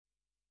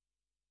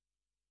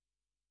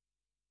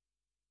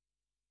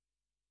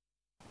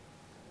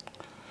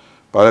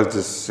Բարև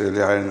ձեզ սիրելի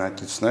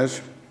հայրենակիցներ,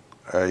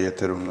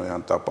 եթերում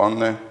Նոյյան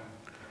Տապանն է։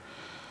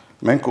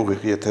 Մենք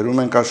ուղիղ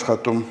եթերում ենք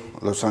աշխատում,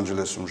 Լոս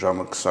Անջելեսում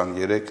ժամը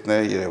 23-ն է,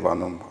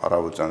 Երևանում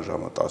առավոտյան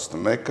ժամը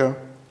 11-ը,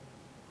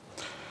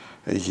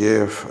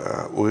 և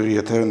ուղիղ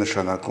եթերը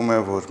նշանակում է,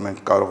 որ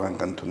մենք կարող ենք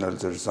ընդունել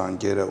ձեր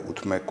զանգերը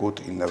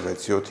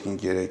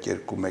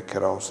 818-967-5321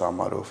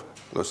 հեռախոսահամարով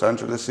Լոս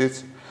Անջելեսից,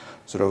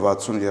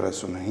 060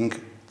 35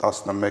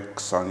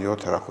 11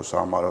 27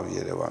 հեռախոսահամարով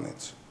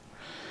Երևանից։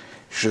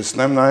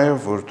 Հիշեցնեմ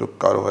նաև, որ դուք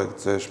կարող եք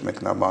ձեր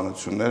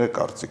մեկնաբանությունները,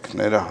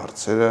 կարծիքները,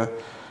 հարցերը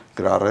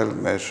գրառել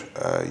մեր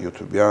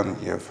YouTube-յան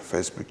և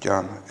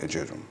Facebook-յան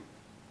էջերում։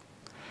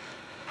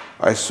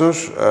 Այսօր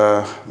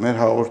մեր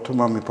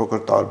հաղորդումը մի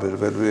փոքր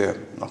տարբերվելու է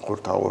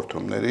նախորդ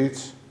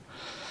հաղորդումներից։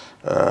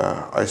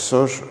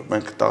 Այսօր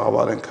մենք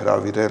տաղավար ենք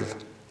հրավիրել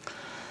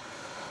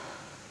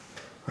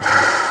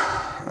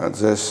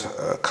ձեզ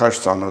քաշ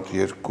ծանոթ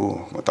երկու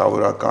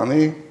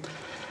մտավորականի,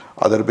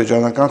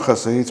 ադրբեջանական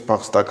ԽՍՀ-ից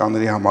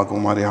փախստականների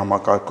համագումարի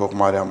համակարգող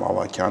Մարիամ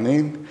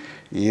Ավագյանին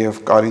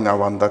և Կարին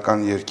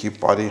ավանդական երգի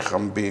պարի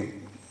խմբի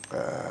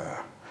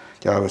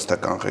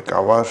գեղարվեստական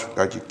ղեկավար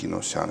Գագիկ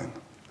Գինոսյանին։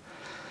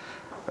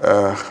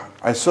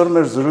 Այսօր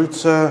մեր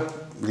զրույցը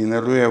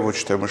լինելու է ոչ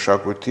թե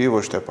մշակույթի,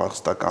 ոչ թե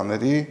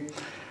փախստականների,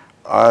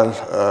 այլ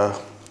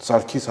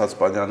Սարգիս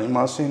Հացպանյանի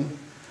մասին։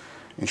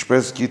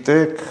 Ինչպես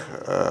գիտեք,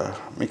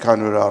 մի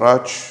քանի օր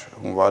առաջ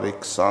հունվարի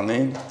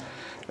 20-ին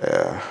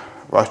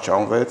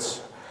վախճանվեց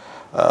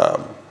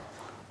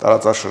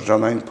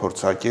տարածաշրջանային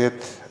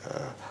փորձագետ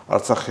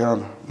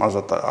արցախյան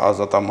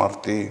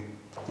ազատամարտի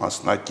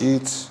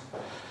մասնակից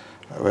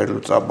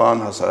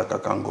վերլուծաբան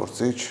հասարակական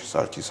գործիչ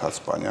Սարգիս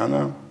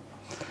Հացպանյանը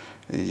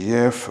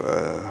և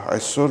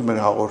այսօր մեր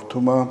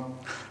հաղորդումը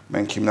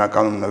մենք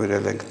հիմնականում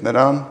նվիրել ենք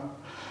նրան,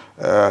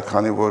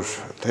 քանի որ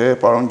թե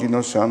պարոն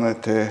Գինոսյանը,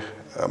 թե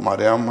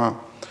Մարիամը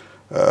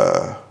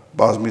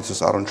բազմիցս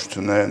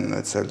առնչություններ են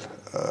ունեցել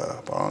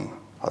պարոն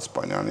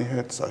Հացպանյանի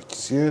հետ,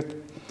 Սարգիսի հետ,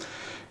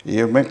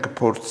 և մենք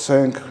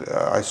կփորձենք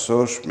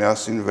այսօր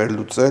միասին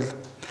վերլուծել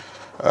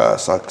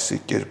Սարգիսի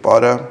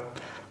կերպարը,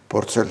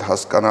 փորձել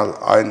հասկանալ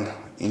այն,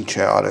 ինչ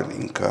է արել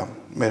ինքը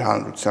մեր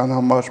հանրության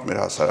համար, մեր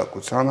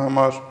հասարակության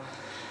համար,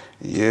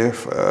 և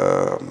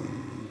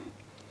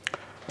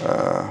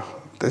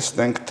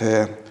տեսնենք, թե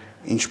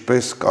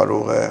ինչպես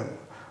կարող է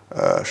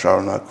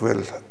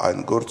շարունակվել այն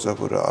գործը,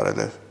 որը արել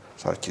է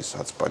Սարգիս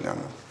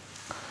Հացպանյանը։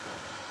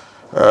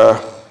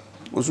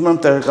 Ուզում եմ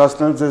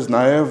տեղեկացնել ձեզ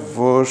նաև,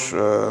 որ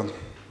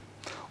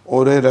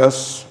օրերս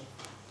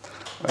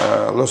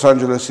Լոս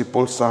Անջելեսի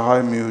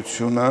Պոլսահայ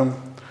միությունը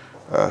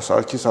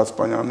Սարգիս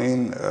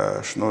Հացպանյանին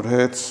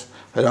շնորհեց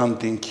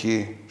հրանտինքի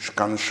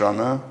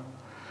շքանշանը։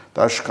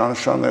 Դա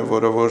շքանշան է,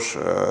 որը որ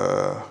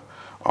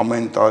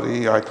ամեն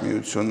տարի այդ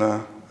միությունը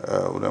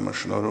ուրեմն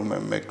շնորհում է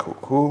մեկ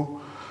հոգու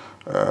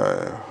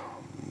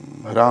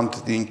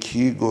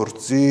հրանտինքի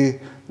գործի,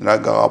 նրա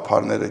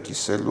գաղափարները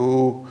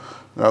կիսելու,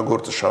 նրա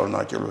գործը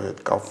շարունակելու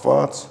հետ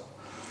կապված,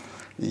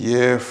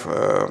 և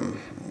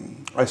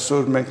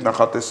այսօր մենք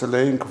նախատեսել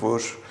էինք,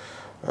 որ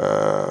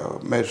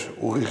մեր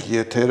ուղիղ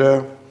եթերը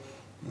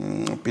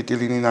պիտի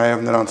լինի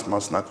նաև նրանց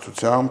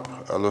մասնակցությամբ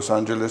Լոս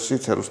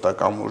Անջելեսից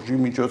հեռուստակամուրջի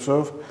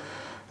միջոցով,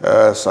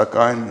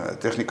 սակայն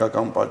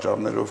տեխնիկական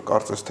պատճառներով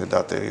կարծես թե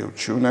դա տեղի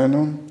չի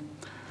ունենում։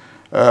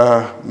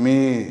 Մի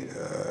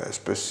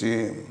այսպեսի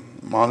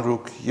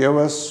մանրուք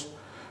ևս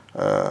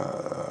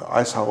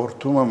այս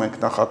հաղորդումը մենք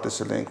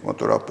նախատեսել էինք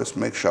մոտորապես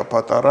մեկ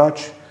շաբաթ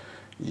առաջ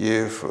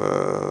և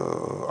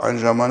այն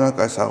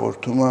ժամանակ այս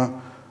հաղորդումը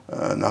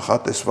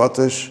նախատեսված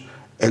էր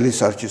էլի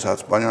Սարգիս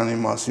Հացպանյանի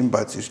մասին,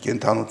 բայց իր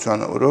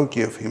կենդանության օրոք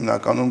և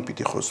հիմնականում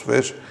պիտի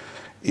խոսվեր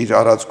իր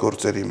արած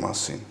գործերի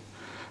մասին։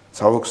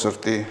 Ցավոք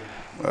սրտի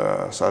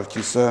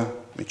Սարգիսը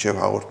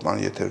մինչև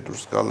հաղորդման եթեր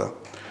դուրս գալը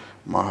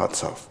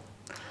մահացավ։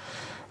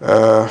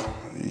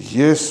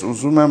 Ես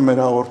ուզում եմ մեր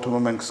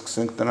հաղորդումը մենք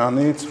սկսենք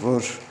նրանից,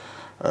 որ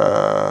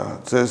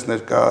ձեզ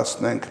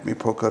ներկայացնենք մի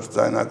փոքր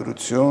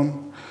ձայնագրություն,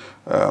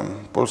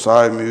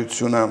 Պոլսահայ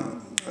միությունը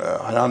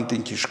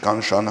հրանտինքի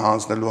շքանշանը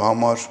հանձնելու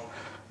համար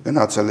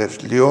գնացել էր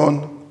Լիոն,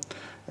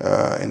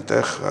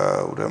 այնտեղ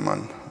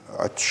ուրեմն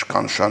այդ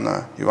շքանշանը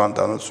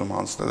հիվանդանոցում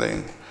հանձնել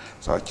էին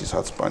Սարգիս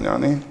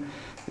Հացպանյանին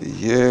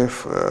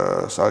և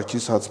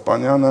Սարգիս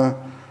Հացպանյանը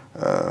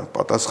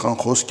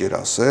պատասխան խոսք էր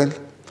ասել,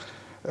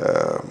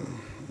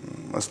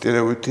 ըստ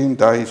երևույթին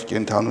դա իր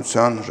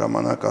կենդանության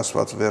ժամանակ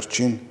ասված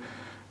վերջին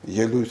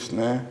ելույթն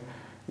է,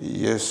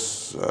 ես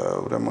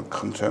ուրեմն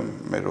կխնդրեմ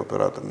մեր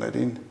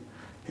օպերատորներին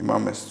հիմա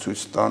մեզ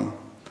ցույց տան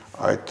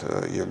այդ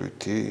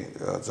ելույթի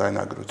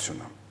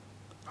ձայնագրությունը։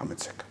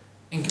 Համեցեք։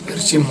 Մենք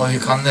վերջին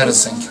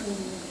մոհիկաններս ենք,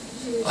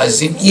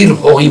 այսին իր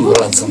հողի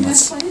վրա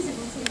ծնած,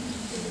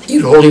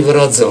 իր հողի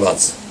վրա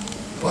ձված,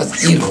 բայց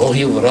իր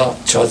հողի վրա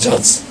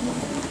չաջած։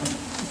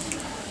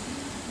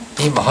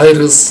 Իմ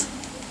հայրս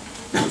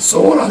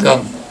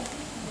սովորական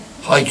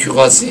հայ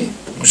գյուղացի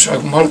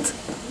մշակմարդ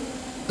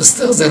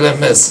ստեղծել է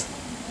մեզ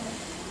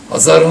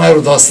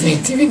 1915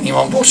 թվին իմ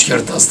ամբողջ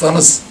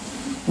Քերթաստանս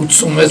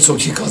 86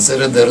 հոգի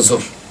կացել է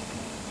դերձոր,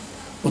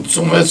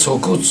 86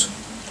 հոգուց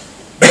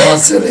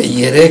մնացել է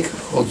 3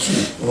 հոգի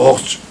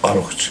ողջ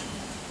առողջ։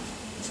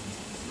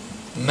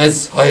 Մեծ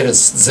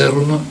հայրս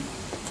ձեռունը,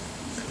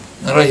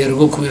 նրա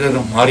 2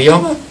 քույրերը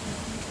Մարիամը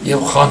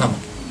և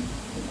խանումը։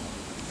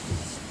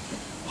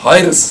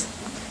 Հայրս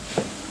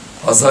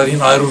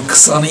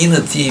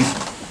 1929 թիվ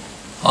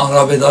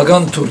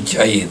հանրապետական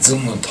Թուրքիայի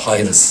ծնունդ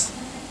հայրս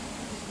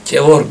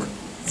Գևորգ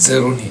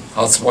Ձերունի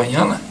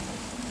Հացմանյանը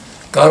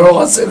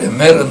կարողացել է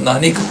մեր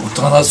ընտանիքը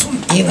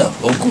 89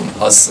 հոգուն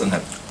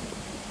հասցնել։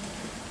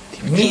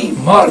 Մի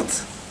մարդ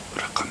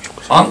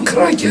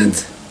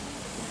անկրակետ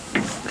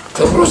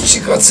դպրոց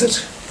չի կացել։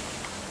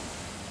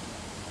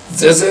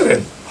 Ձեզեր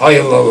են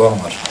հայլավը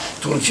համար,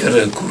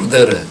 թուրքերը,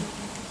 կուրդերը,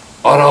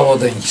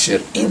 արավոտ են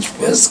քիշեր,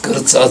 ինչպես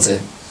կրծած է,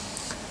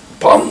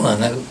 պամ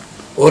մնել,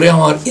 որի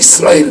համար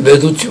Իսրայել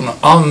բեդությունը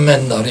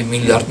ամեն տարի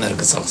միլիարդներ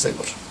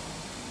կծախսեգոր։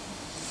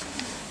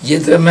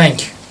 Եթե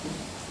մենք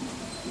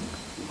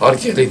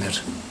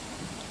հարկելիներ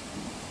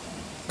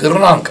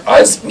գրնանք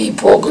այս մի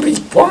փոքրիկ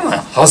բանը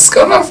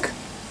հասկանանք,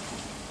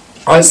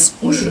 այս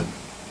ուժը,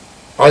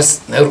 այս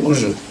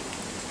ներուժը,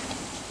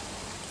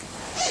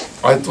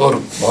 այդ որ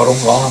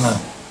բարոն Վահանը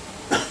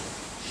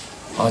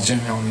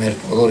Հաջեմյան մեր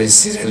բոլորի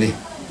սիրելի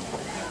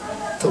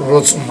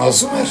դպրոցում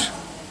ասում էր,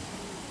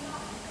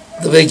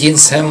 դվեք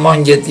ինձ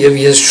հեմման գետ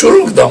և ես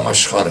շուրուկ դամ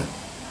աշխարը,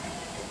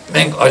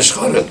 մենք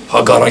աշխարը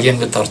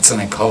հագարագեն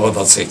կդարձնենք,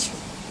 հավատացեք։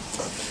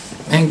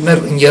 Մենք մեր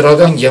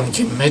ընկերական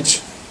կյանքի մեջ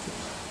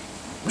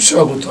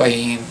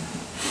մշակութային,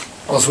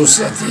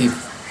 ասոցիատիվ,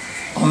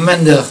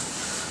 ամենտեղ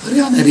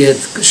հրյաների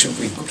հետ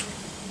կշփվենք։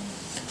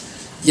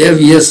 Եվ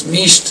ես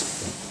միշտ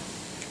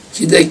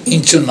գիտեք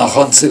ինչը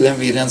նախանցել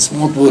եմ իրենց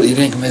մոտ, որ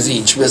իրենք մեզի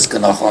ինչպես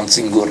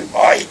կնախանցին գորի,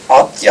 այ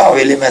ատի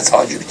ավելի մեծ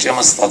հաջուկ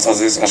չեմ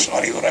ստացած ես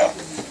աշխարհի վրա,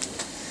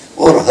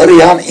 որ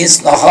հրյան ինձ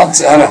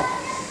նախանց արա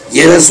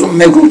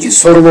 31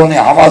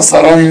 Սորբոնի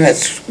համալսարանի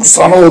մեջ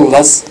ուսանող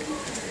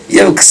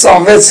և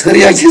 26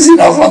 հրյակեզի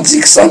նախանցի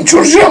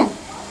 24 ժամ,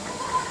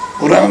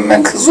 ուրեմն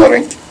մենք հզոր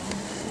ենք,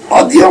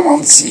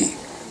 ադիամանցի,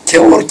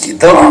 Գևորգի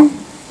դրան,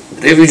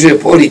 ռևիժե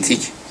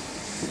պոլիտիկ,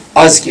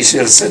 այս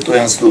կիշեր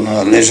սետոյանց տունը,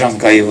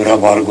 լեժանկայի վրա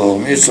բարգող,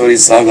 մյուս օրի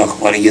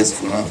ղեկավարի ես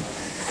տունը,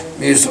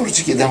 մյուս օր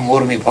չգիտեմ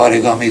որ մի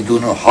բարեկամի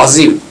տունը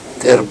հազիվ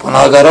դեռ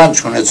բնակարան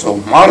չունեցող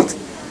մարդ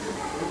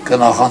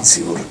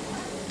կնախանցի որ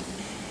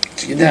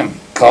չգիտեմ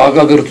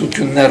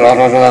քաղաքագրթություններ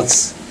արարած,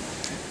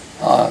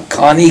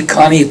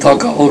 քանի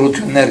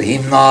թագավորություններ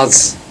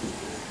հիմնած,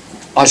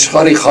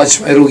 աշխարհի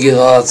խաչմերուկ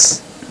եղած,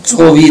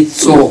 ծովից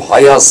ծով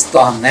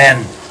Հայաստանեն,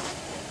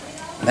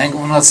 մենք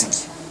ունեցինք,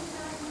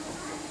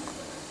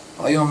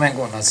 այո մենք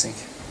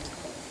ունեցինք,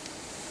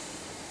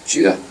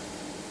 չի է,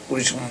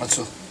 ուրիշ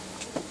ունեցող,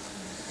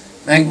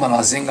 մենք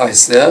մնացինք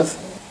այստեղ,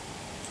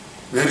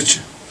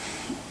 վերջը,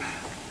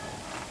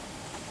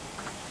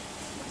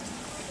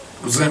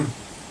 ուզեմ,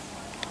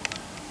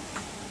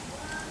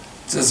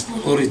 ձեզ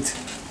բոլորիդ,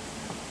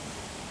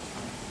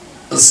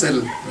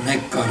 ասել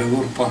մեկ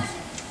կարևոր բան,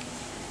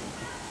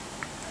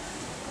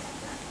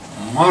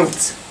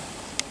 մարդ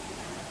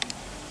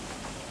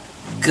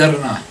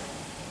գրնա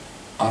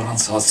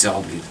առանց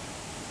հասցեալվիր,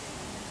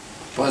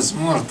 բայց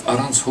մարդ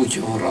առանց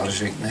հոգևոր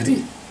արժեքների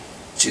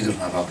չի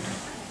գրնար ապնել։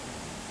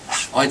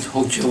 Այդ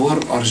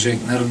հոգևոր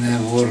արժեքներն է,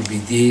 որ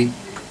պիտի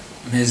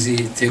մեզի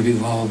թեպի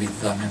վաղը պիտի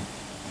տանեն։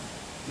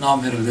 Նա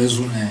մեր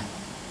լեզուն է,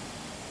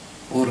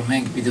 որ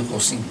մենք պիտի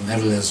խոսենք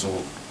մեր լեզով,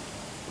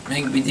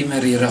 մենք պիտի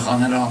մեր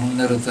երեխաները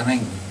անունները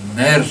տնենք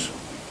մեր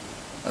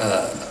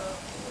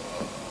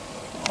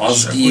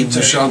ազգի,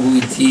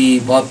 մշակույթի,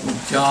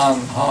 պատմության,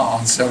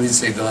 անցյալից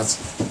եկած,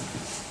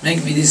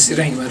 մենք պիտի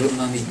սիրենք մեր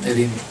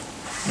ընտանիքներին,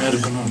 մեր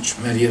գնոջ,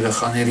 մեր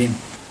երեխաներին,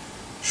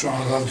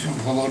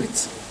 շնորհակալություն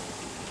բոլորից,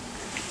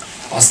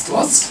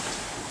 Աստված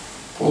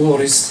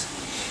բոլորիս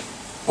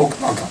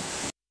օգնական։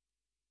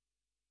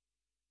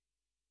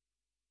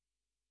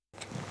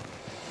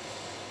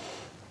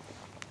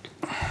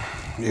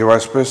 Եվ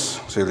այսպես,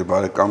 սիրելի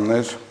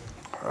բարեկամներ,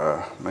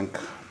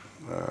 մենք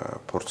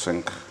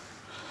փորձենք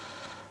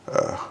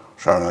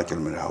շարունակել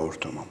մեր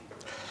հաղորդումը։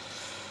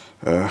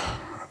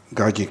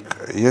 Գագիկ,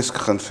 ես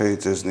կխնդրեի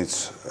ձեզնից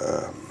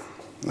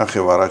նախ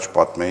եւ առաջ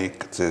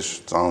պատմեիք ձեր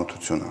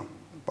ծանոթությունը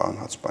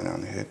պարոն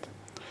Հացմանյանի հետ։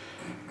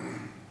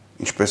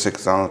 Ինչպես եք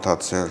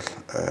ծանոթացել,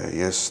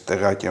 ես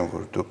տեղյակ եմ,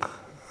 որ դուք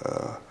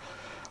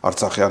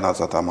Արցախյան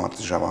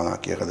ազատամարտի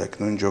ժամանակ եղել եք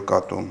նույն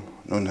ջոկատում,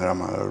 նույն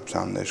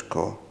հրամանատարության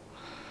ներքո։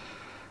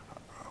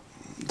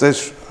 Ձեր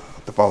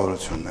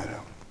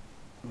տպավորությունները։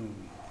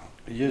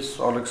 Ես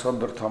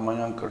Ալեքսանդր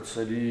Թամանյան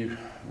կրծերի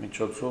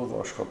միջոցով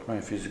աշխատում եմ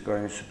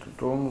ֆիզիկայի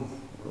ինստիտուտում,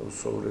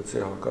 սովորեցի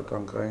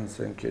հակատանկային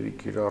զենքերի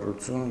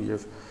կիրառություն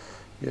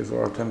եւ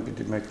արդեն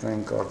պիտի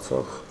մեկնենք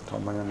Արցախ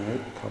Թամանյանի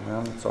հետ,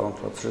 Թամանյանը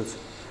ծանոթացրեց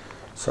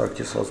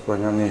Սարգիս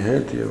Ասպանյանի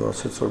հետ եւ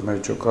ասաց, որ մեր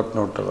ջոկատ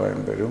նոր տղա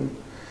են բերում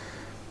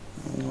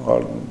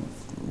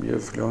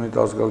եւ Լեոնիդ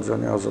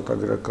Ազգալյանի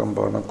ազատագրական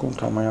բանակում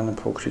Թամանյանը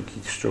փոքրիկ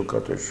X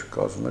ջոկատ էր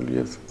կազմել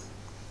եւ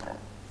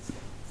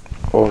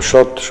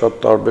շատ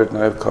տարբեր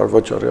նաև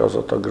Քարվաճարի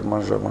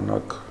ազատագրման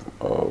ժամանակ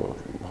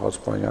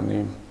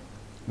Հացմանյանի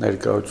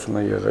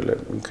ներկայությունը եղել է։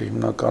 Ինքը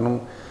հիմնականում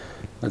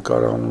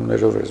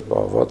նկարանումներով էր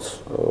զբաղված,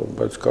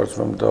 բայց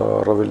կարծում եմ դա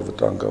առավել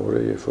վտանգավոր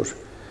է, երբ որ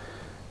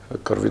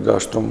կռվի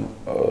դաշտում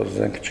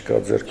զենք չկա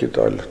ձեռքիդ,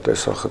 այլ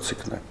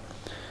տեսախցիկն է։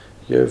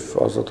 Եվ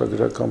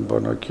ազատագրական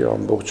բանակի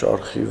ամբողջ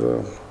արխիվը,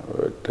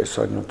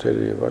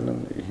 տեսանյութերը եւ այլն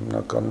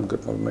հիմնականում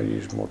գտնվում էր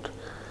իր մոտ։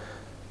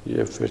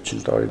 Եվ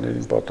վերջին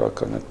տարիներին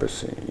պատահական այդպես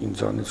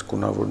ինձանից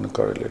գունավոր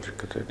նկարել էր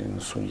գտել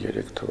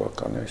 93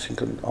 թվականի,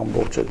 այսինքն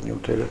ամբողջ այդ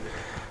նյութերը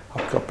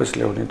հատկապես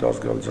Լեոնիդ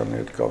Ազգալյանի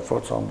հետ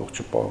կապված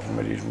ամբողջը պահվում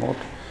էր իր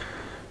մոտ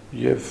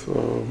եւ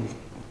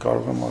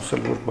կարող եմ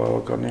ասել, որ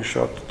բավականին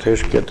շատ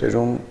թեժ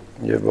կետերում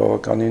եւ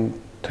բավականին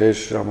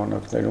թեժ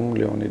ժամանակներում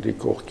Լեոնիդի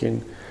կողքին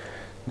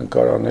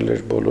նկարանել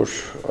էր բոլոր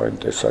այն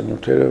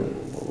տեսանյութերը,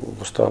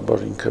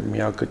 վստահաբար ինքը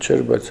միակը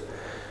չէր, բայց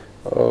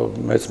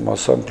մեծ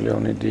մասամբ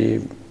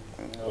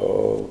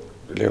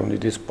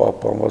Լեոնիդից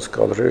պահպանված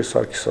կադրերը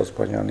Սարգիս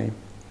Ասպանյանի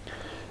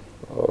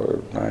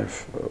նաեւ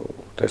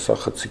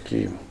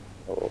տեսախցիկի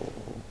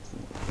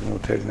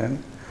նյութերն են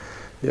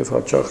եւ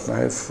հաճախ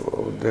նաեւ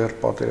դեռ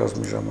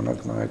պատերազմի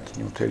ժամանակ նա այդ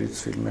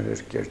նյութերից ֆիլմեր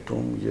էր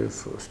կերտում եւ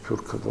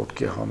սփյուռքը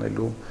ոտքի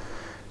հանելու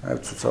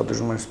նաեւ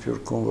ցուցադրում էր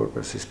սփյուռքում,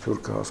 որպեսզի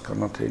սփյուռքը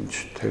հասկանա թե ինչ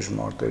թեժ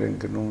մարտեր են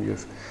գնում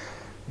եւ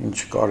ինչ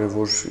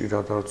կարևոր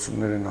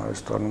իրադարձություններ են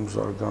Հայաստանում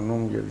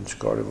զարգանում եւ ինչ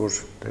կարևոր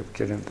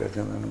դեպքեր են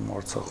տեղի ունենում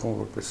Արցախում,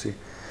 որպեսզի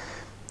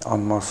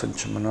անմասն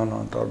չմնան,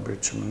 անտարբեր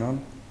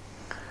չմնան։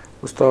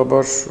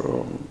 Վստահաբար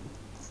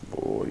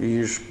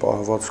իր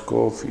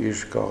պահվածքով,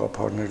 իր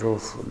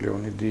գաղափարներով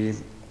Լեոնիդի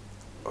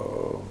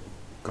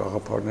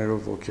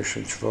գաղափարներով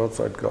ոգեշնչված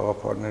այդ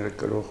գաղափարները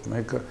կրող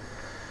մեկը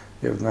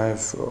եւ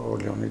նաեւ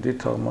Լեոնիդի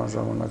թաղման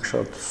ժամանակ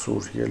շատ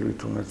սուր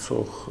ելույթ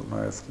ունեցող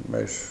նաեւ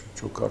մեր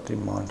ջոկատի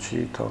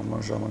մանչի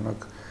թաղման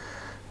ժամանակ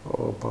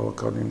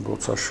բավականին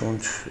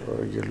բոցաշունչ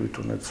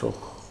ելույթ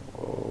ունեցող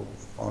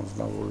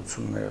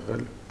անձնավորությունն է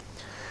եղել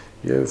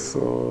եւ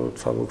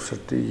ցավոք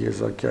սրտի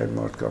եզակի այն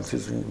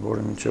մարդկանցից,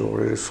 որը մինչեւ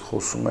օրերս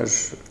խոսում էր,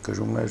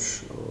 գրում էր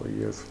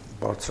եւ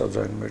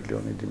բարձրաձայնում էր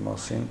Լեոնիդի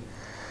մասին,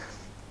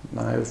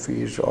 նաեւ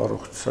իր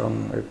առողջության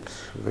այդ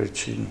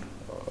վերջին,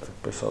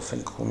 այդպես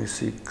ասենք,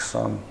 հունիսի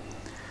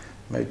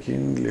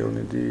 21-ին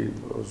Լեոնիդի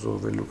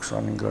զոհվելու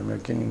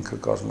 25-ամյակին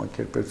ինքը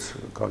կազմակերպեց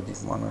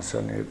Գագիկ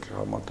Մանասյանի հետ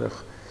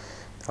համատեղ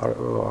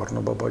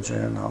Առնո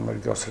Բաբաջանյան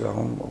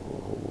համերգասրահում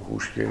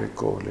հուշ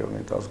երեկո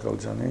Լեոնիդ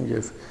Ազգալյանին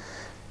եւ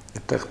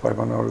այդտեղ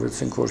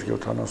պայմանավորվեցինք, որ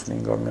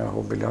 75-ամյա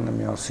հոբելյանը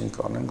միասին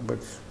կանենք,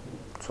 բայց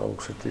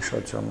ցավոք սրտի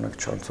շատ ժամանակ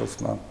չանցած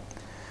նա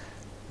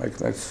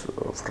մեկնեց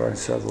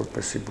Ֆրանսիա,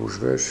 որպեսի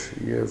բուժվեր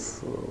եւ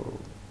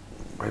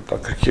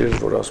հետաքրքիր էր,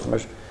 որ ասում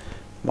էր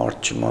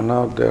մարդ չիմանա,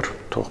 դեռ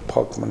թող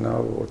փակ մնա,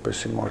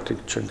 որպեսի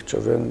մարդիկ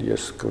չընկճվեն,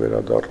 ես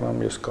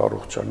կվերադառնամ, ես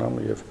կառողջանամ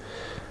եւ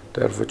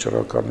դեռ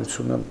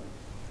վճռականությունը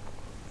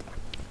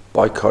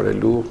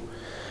պայքարելու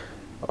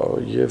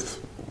եւ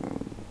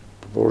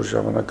որ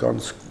ժամանակ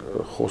անց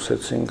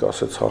խոսեցինք,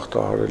 ասեց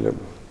հաղթահարել եմ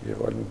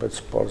եւ այլն, բայց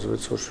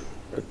պարզվեց, որ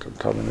այդ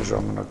ընդամենը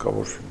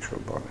ժամանակավոր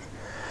ինչ-որ բան էր։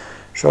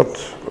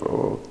 Շատ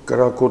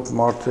կրակոտ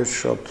մարդ էր,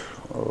 շատ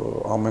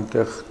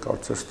ամենտեղ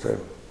կարծես թե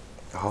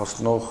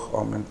հասնող,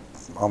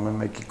 ամեն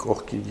մեկի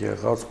կողքի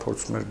եղած,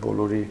 փորձում էր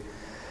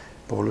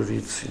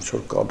բոլորից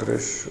ինչ-որ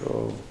կադրեր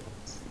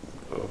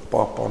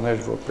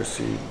պահպանել,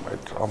 որպեսզի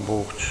այդ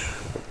ամբողջ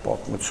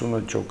պատմությունը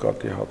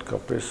ջոկատի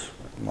հատկապես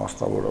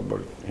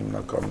մասնավորաբար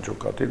հիմնական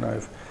ջոկատի,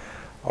 նաեւ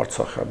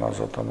Արցախյան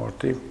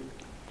ազատամարտի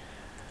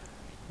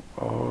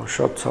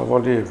շատ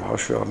ցավալի է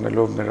հաշվի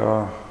առնելով նրա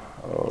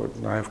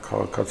նաեւ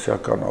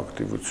քաղաքացիական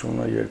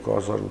ակտիվությունը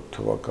 2008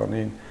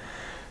 թվականին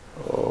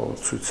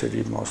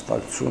ցույցերի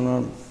մասնակցությունը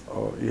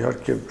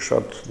իհարկե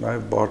շատ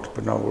նաեւ բարդ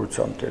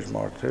բնավորության տեր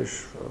մարդ էր,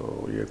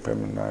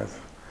 երբեմն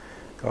նաեւ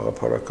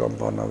գաղափարական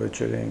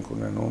բանավեճեր էինք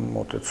ունենում,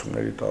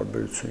 մոտեցումների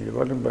տարբերություն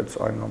եւ այլն, բայց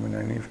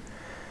այնուամենայնիվ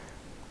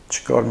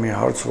չկար մի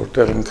հարց,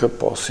 որտեղ ինքը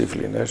пассив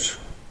լիներ,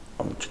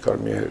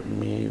 չկար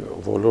մի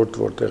ոլորտ,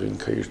 որտեղ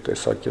ինքը իր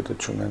տեսակետը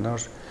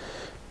չունենար,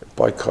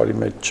 պայքարի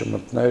մեջ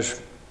չմտներ,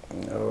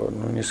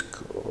 նույնիսկ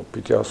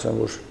պիտի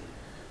ասեմ, որ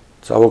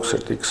ցավոք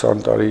սրտի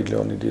 20 տարի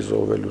Լեոնիդի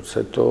զոհվելուց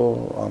հետո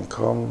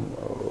անգամ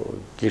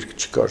գիրք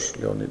չկար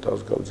Լեոնիդ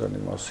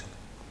Ազգալյանի մասին։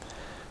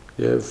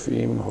 Եվ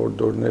իմ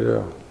հորդորները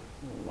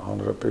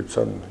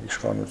հանրապետության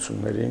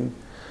իշխանություններին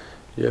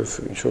եւ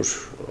ինչ որ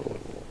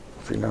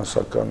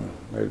ֆինանսական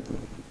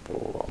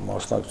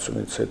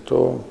մասնակցությունից հետո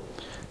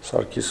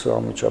Սարգիսը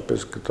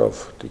անմիջապես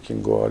գտավ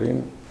Տիկին Գոհարին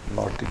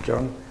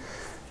Մարտիկյան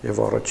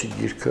եւ առաջի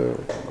գիրքը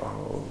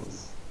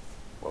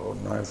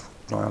նաեւ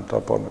Նոյյան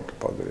Տապանը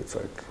տպագրեց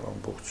այդ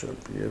ամբողջը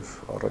եւ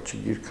առաջի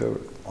գիրքը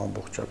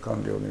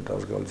ամբողջական Լեոնիդ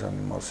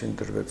Ազգալյանի մասին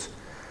դրվեց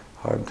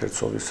Հայ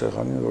ընթերցողի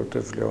սեղանին,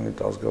 որտեղ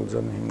Լեոնիդ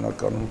Ազգալյանը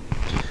հիմնականում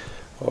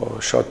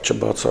շատ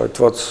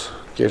չբացահայտված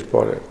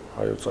կերպար է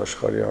հայոց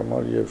աշխարհի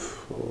համար եւ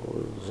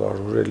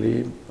զարհուրելի,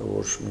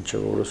 որ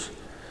մինչեւ օրս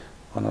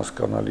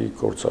անհասկանալի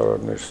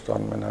գործարարներ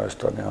ստանում են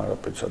Հայաստանի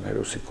Հանրապետության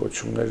հերոսի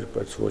կոչումներ,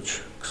 բայց ոչ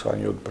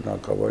 27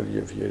 բնակավայր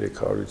եւ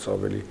 300-ից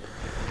ավելի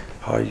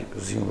հայ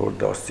զինվոր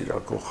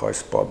դաստիարակող, հայ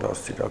սպա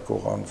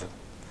դաստիարակող անձը։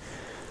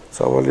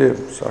 Ցավալի է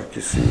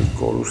Սարգիսի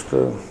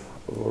կորուստը,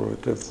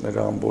 որովհետև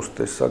նրա ամբողջ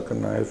տեսակը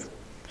նաև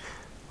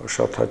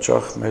շատ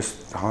հաճախ մեզ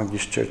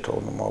հանգիստ չէր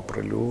թողնում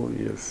ապրելու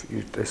եւ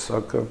իր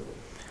տեսակը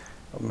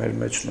մեր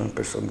մեջ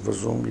նույնպես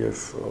ընդվզում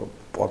եւ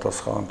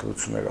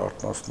պատասխանատվություններ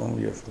արտնասնում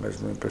եւ մեզ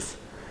նույնպես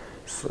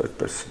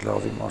այդպես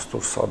լավ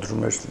իմաստով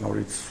սադրում էր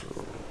նորից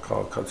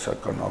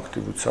քաղաքացիական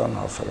ակտիվության,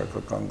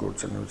 հասարակական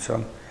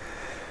գործունեության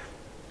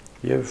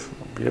եւ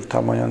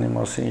Թամանյանի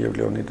մասին եւ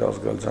Լեոնիդ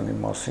Ազգալյանի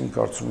մասին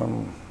կարծում եմ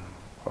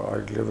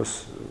այլևս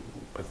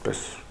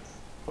այդպես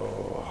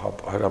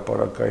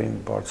հրապարակային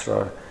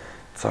բարձր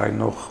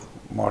ցայնող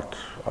մարդ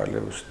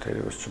այլևս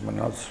թերևս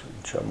չմնաց,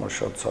 ինչի համար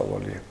շատ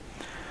ցավալի է։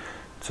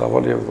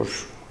 Ցավալի է, որ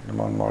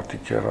նման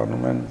մարդիկ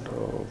հեռանում են,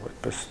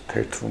 այդպես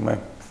թերթվում է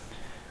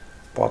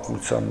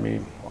պատմության մի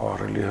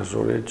ահռելի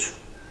հզոր էջ,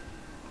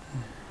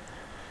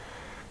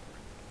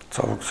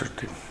 ցավոք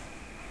սրտի։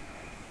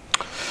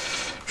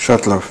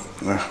 Շատ լավ,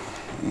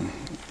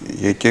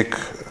 եկեք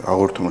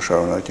հաղորդումը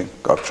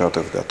շարունակենք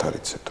կարճատև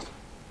դադարից հետո։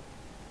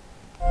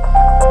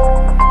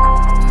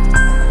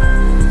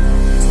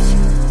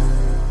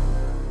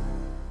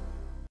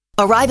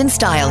 Arrive in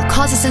style,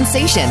 cause a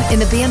sensation in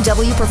the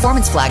BMW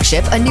Performance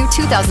Flagship, a new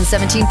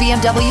 2017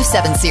 BMW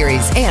 7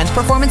 Series. And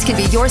performance can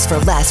be yours for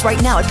less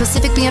right now at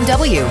Pacific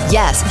BMW.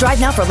 Yes,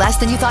 drive now for less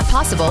than you thought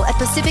possible at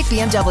Pacific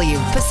BMW.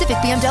 Pacific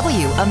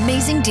BMW,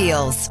 amazing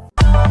deals.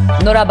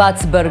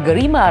 Նորաբաց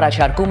բուրգերիմը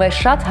առաջարկում է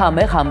շատ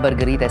համեղ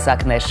համբուրգերի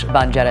տեսակներ՝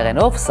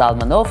 բանջարեղենով,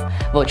 սալմոնով,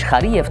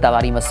 ոչխարի եւ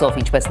տավարի մսով,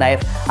 ինչպես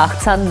նաեւ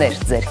աղցաններ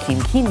ձեր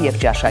քինքին եւ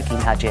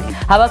ճաշակին հաճելի։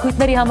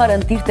 Հավաքույթների համար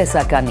ընտիր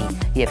տեսականի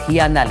եւ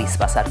հիանալի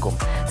սպասարկում։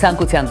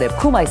 Ցանկության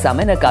դեպքում այս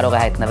ամենը կարող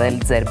է հայտնվել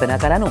ձեր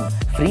բնակարանում։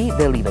 Free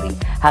delivery։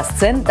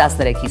 Հասցեն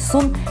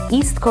 1350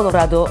 East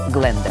Colorado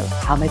Glendale։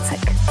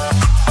 Համեցեք։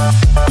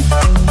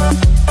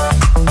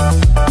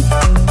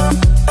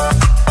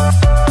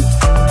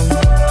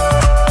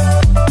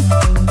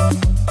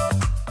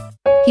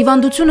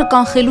 Հիվանդությունը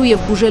կանխելու եւ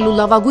բուժելու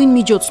լավագույն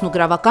միջոցն ու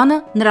գրավականը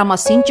նրա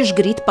մասին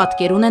ճշգրիտ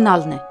պատկեր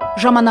ունենալն է։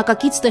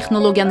 Ժամանակակից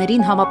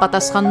տեխնոլոգիաներին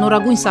համապատասխան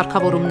նորագույն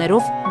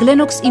սարքավորումներով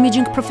Glenox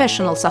Imaging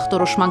Professional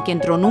ախտորոշման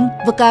կենտրոնում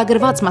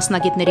վկայագրված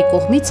մասնագետների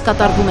կողմից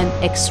կատարվում են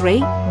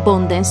X-ray,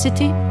 bone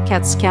density,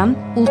 CAT scan,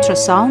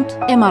 ultrasound,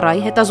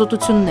 MRI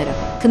հետազոտությունները։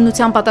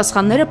 Քննության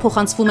պատասխանները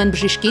փոխանցվում են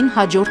բժիշկին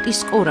հաջորդ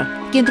իսկ օրը։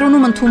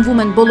 Կենտրոնում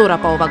ընդունվում են բոլոր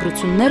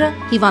ապահովագրությունները,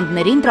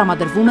 հիվանդներին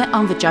տրամադրվում է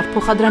անվճար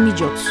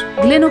փոխադրամիջոց։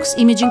 Glenox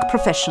Imaging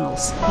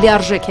Professionals,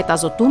 լիարժեք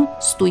հետազոտում,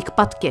 ստույգ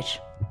պատկեր։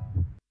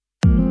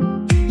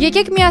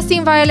 Եկեք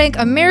միասին վայելենք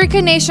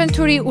American Nation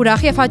Tour-ի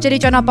ուրախ եւ հաճելի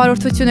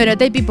ճանապարհորդությունները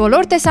դեպի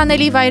բոլոր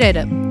տեսանելի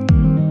վայրերը։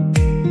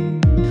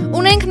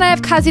 Ունենք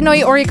նաեւ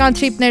Casino-ի Oregon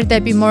trip-ներ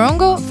դեպի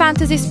Morongo,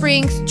 Fantasy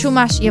Springs,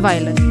 Chumash եւ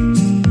այլն։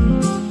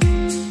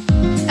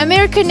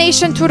 American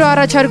Nation Tour-ը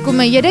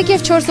առաջարկում է 3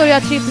 եւ 4 օրյա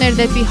trip-ներ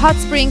դեպի Hot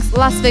Springs,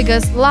 Las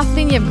Vegas,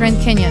 Laughlin եւ Grand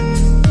Canyon։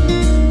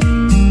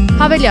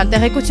 Հավելյալ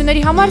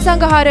տեղեկությունների համար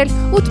զանգահարել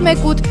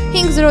 818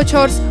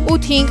 504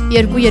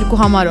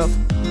 8522 համարով։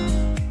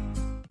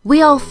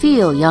 We all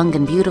feel young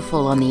and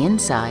beautiful on the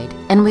inside,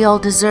 and we all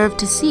deserve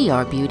to see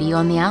our beauty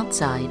on the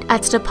outside.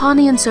 At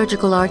Stepanian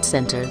Surgical Arts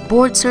Center,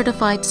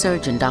 board-certified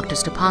surgeon Dr.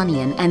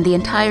 Stepanian and the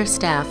entire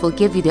staff will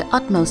give you the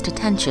utmost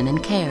attention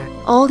and care.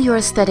 All your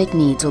aesthetic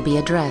needs will be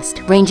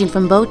addressed, ranging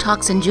from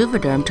Botox and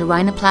Juvederm to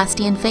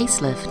rhinoplasty and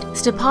facelift.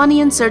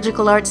 Stepanian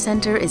Surgical Arts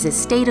Center is a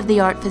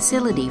state-of-the-art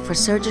facility for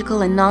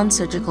surgical and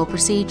non-surgical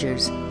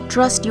procedures.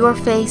 Trust your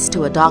face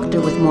to a doctor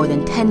with more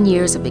than 10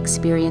 years of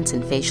experience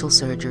in facial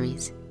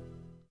surgeries.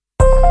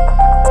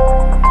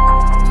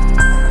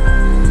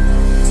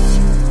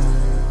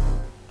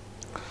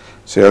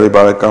 Սիրելի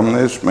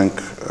բարեկամներ, մենք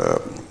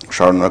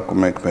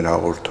շարունակում ենք մեր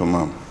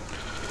հաղորդումը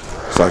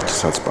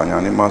Սարգիս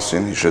Հացպանյանի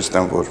մասին,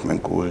 հիշեցնեմ, որ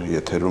մենք ուղիղ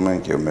եթերում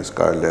ենք եւ մեզ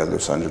կարելի է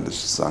Լոս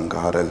Անջելեսից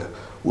զանգահարել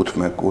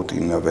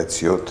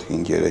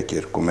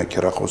 818-976-5321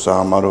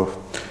 հեռախոսահամարով,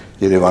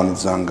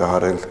 Երևանից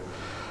զանգահարել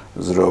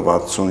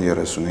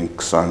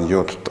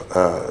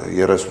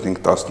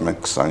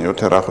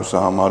 060-3527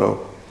 հեռախոսահամարով,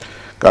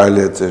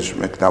 կարելի է ձեր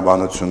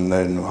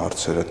մեկնաբանություններն ու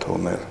հարցերը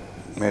թողնել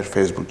մեր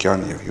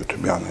Facebook-յան եւ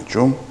YouTube-յան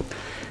էջում։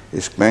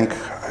 Իսկ մենք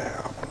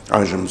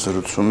այժմ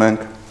զրուցում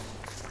ենք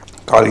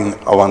Կարին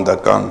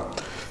ավանդական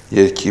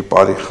երգի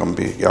պարի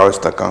խմբի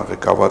գեղարվեստական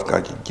ղեկավար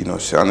Գագիկ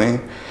Գինոսյանի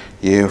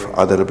եւ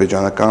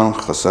ադրբեջանական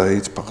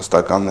ԽՍՀ-ից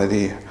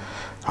փախստականների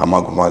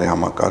համագումարի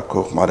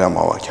համակարգող Մարիամ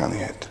Ավագյանի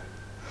հետ։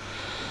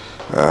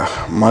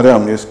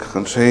 Մարիամ, ես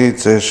կխնդրեի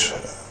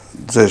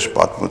ձեր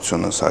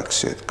պատմությունը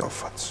Սարգսի հետ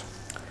կապված։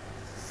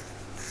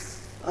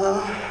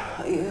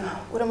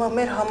 Ուրեմն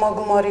մեր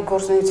համագումարի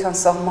գործունեության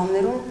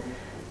սահմաններում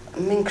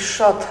մենք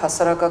շատ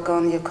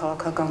հասարակական եւ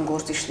քաղաքական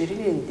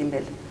գործիչներին ենք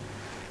դիմել,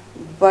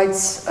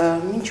 բայց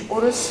մինչ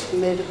օրս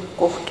մեր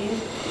կողքին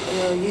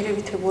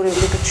երևի թե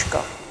որևէ մեկը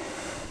չկա։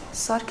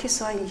 Սարգիս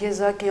այն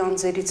եզակի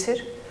անձերից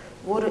էր,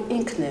 որը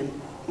ինքն է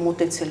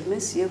մոտեցել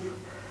մեզ եւ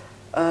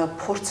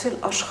փորձել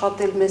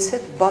աշխատել մեզ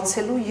հետ,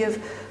 բացելու եւ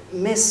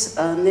մեզ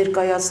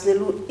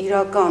ներկայացնելու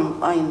իրական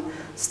այն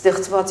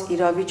ստեղծված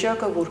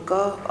իրավիճակը, որ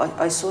կա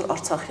այսօր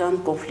Արցախյան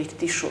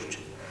կոնֆլիկտի շուրջ։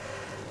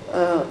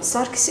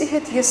 Սարգսի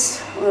հետ ես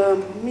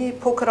մի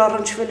փոքր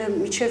առնչվել եմ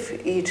միջև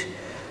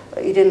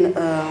իրեն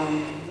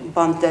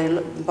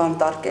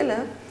բանտարկելը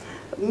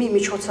մի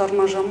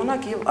միջոցառման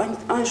ժամանակ եւ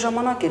այն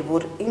ժամանակ էր,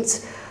 որ ինձ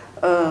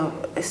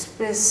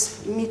այսպես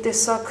մի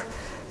տեսակ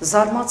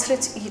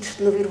զարմացրեց իր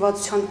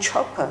նվիրվածության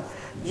չափը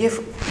եւ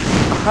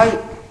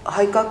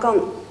հայկական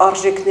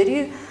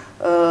արժեքների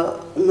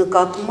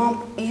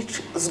նկատմամբ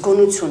իր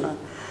զգոնությունը։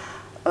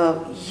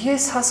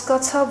 Ես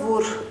հասկացա,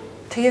 որ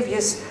թեև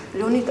ես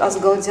Լեոնիդ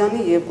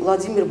Ազգալդյանի եւ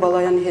Վլադիմիր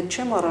Բալայանի հետ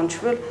չեմ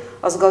առնչվել,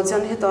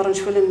 Ազգալդյանի հետ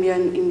առնչվել եմ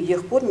միայն իմ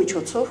եղբոր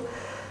միջոցով,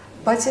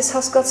 բայց ես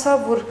հասկացա,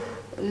 որ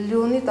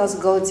Լեոնիդ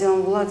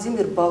Ազգալդյան,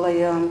 Վլադիմիր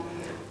Բալայան,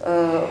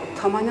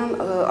 Թամանյան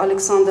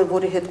Ալեքսանդր,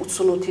 որի հետ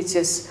 88-ից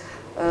ես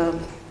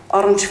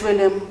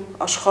առնչվել եմ,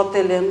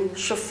 աշխատել եմ,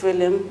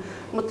 շփվել եմ,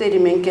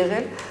 մտերիմ ենք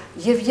եղել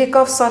եւ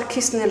եկավ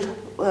Սարգիսն էլ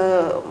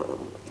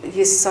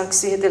ես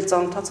Սարգսի հետ էլ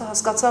ծանոթացա,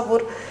 հասկացա,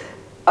 որ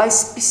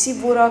այսպիսի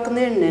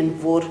որակներն են,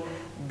 որ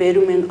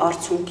բերում են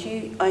արդյունքի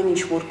այն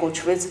ինչ որ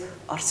կոչվեց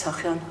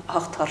Արցախյան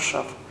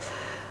հաղթարշավ։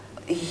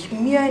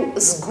 Միայն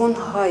զգոն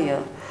հայը,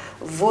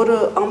 որը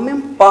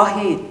ամեն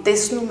պահի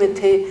տեսնում է,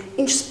 թե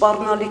ինչ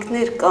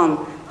սպառնալիքներ կան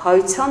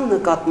հայության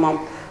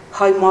նկատմամբ,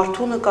 հայ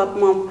մարդու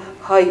նկատմամբ,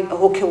 հայ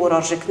հոգևոր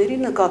արժեքների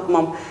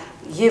նկատմամբ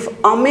եւ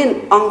ամեն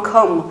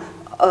անգամ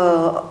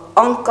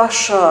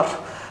անկաշար,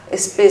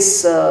 այսպես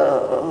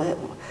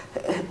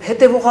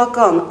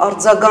հետևողական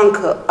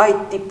արձագանքը այդ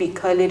տիպի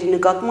քայլերի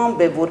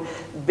նկատմամբ է, որ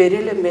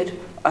բերել է մեր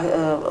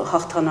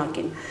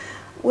հաղթանակին։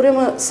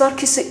 Ուրեմն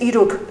Սարգիսը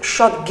իրոք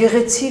շատ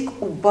գեղեցիկ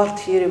ու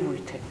բարդ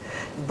երևույթ է։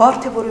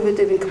 Բարդ է,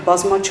 որովհետև ինքը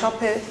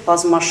բազմաչափ է,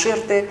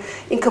 բազմաշերտ է,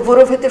 ինքը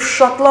որովհետև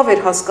շատ լավ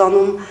էր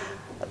հասկանում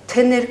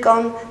թե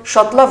ներկան,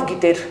 շատ լավ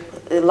գիտեր,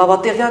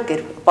 լավատեղյակ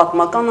էր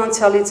պատմական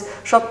անցյալից,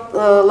 շատ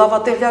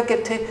լավատեղյակ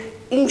էր, թե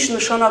ինչ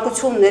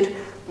նշանակություն ուներ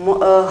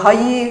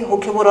հայի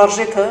հոգևոր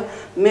արժեքը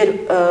մեր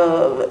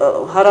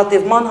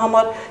հարատևման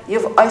համար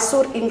եւ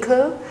այսօր ինքը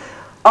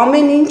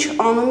ամեն ինչ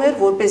անում էր,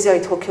 որպեսզի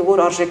այդ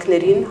հոգևոր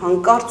արժեքներին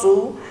հանկարծ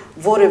ու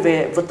որևէ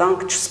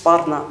վտանգ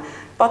չսպառնա։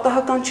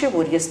 Պատահական չէ,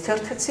 որ ես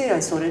թերթեցի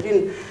այս օրերին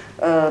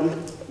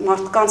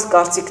մարդկանց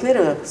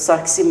կարծիքները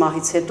Սարգսի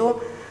մահից հետո,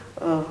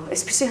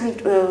 այսպիսի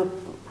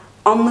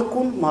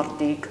աննկուն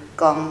մարդիկ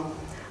կամ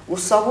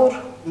ուսավոր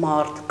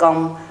մարդ կամ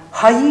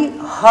հայի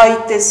հայ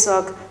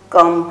տեսակ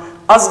կամ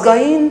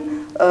ազգային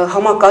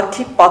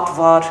համակարգի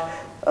պատվար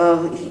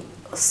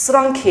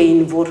սրանք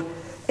էին, որ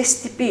այս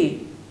տիպի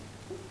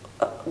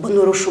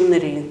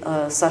բնորոշումներ էին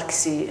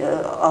Սարգսի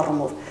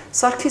առումով։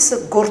 Սարգիսը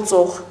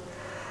գործող,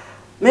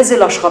 մեզ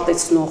էլ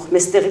աշխատեցնող,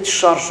 մեզ տեղից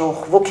շարժող,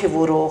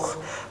 ոգևորող,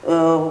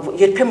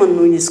 երբեմն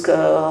նույնիսկ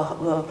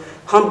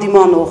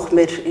հանդիմանող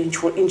մեր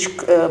ինչ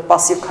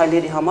պասիվ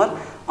քայլերի համար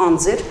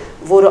անձեր,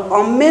 որը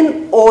ամեն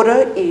օրը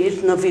իր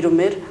նվիրում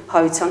էր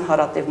հայության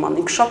հարատևման։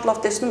 Ինքը շատ լավ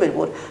տեսնում էր,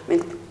 որ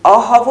մենք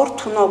ահավոր,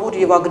 թունավոր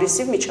եւ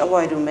ագրեսիվ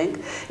միջավայրում ենք։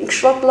 Ինքը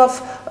շատ լավ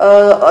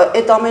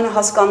այդ ամենը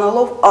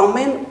հասկանալով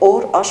ամեն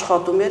օր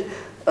աշխատում էր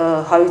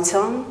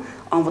հայության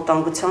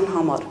անվտանգության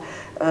համար։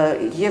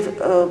 Եվ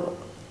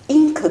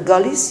ինքը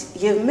գալիս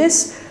եւ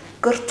մեզ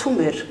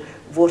կրթում էր,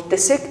 որ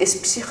տեսեք,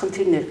 այսպիսի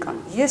խնդիրներ կան։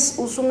 Ես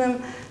ուզում եմ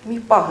մի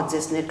պահ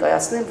ձեզ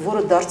ներկայացնել,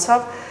 որը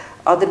դարձավ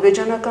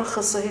ադրբեջանական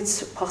ԽՍՀ-ից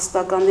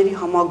փախստականների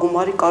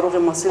համագումարի, կարող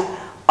եմ ասել,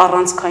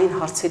 առանցքային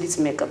հարցերից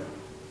մեկը։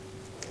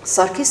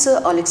 Սարգիսը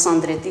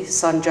Ալեքսանդրետի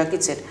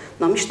սանջակից էր,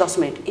 նա միշտ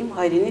ասում էր, իմ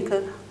հայրենիքը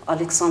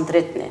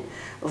Ալեքսանդրետն է,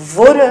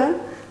 որը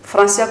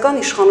ֆրանսիական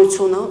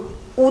իշխանությունը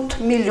 8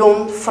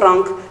 միլիոն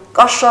ֆրանկ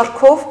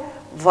կաշառքով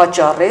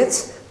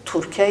վաճառեց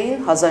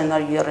Թուրքիային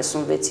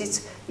 1936-ից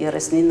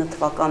 39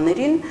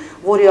 թվականներին,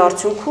 որի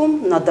արդյունքում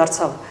նա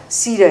դարձավ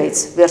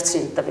Սիրիայից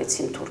վերցին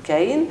տվեցին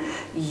Թուրքիային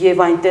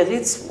եւ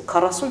այնտեղից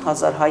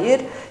 40,000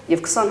 հայեր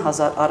եւ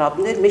 20,000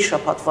 արաբներ մի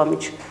շաբաթվա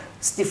մեջ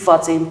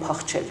ստիպված էին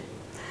փախչել։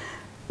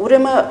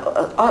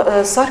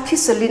 Ուրեմն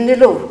Սարգիսը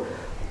լինելով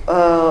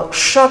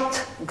շատ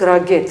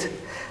գրագետ,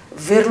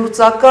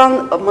 վերլուծական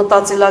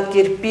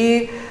մտածելակերպի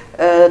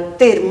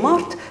տեր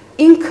մարդ,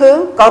 ինքը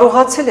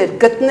կարողացել էր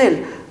գտնել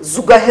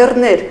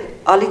զուգահեռներ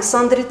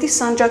Ալեքսանդրետի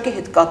սանջակի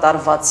հետ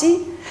կատարվածի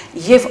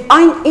եւ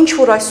այն ինչ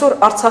որ այսօր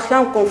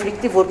Արցախյան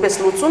կոնֆլիկտի որպես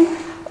լուծում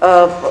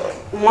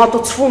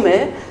մատուցվում է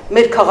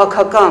մեր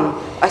քաղաքական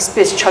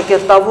այսպես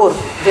ճակերտավոր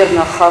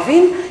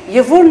վերնախավին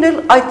եւ որն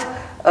էլ այդ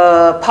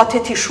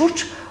փաթեթի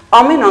շուրջ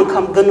ամեն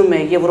անգամ գնում է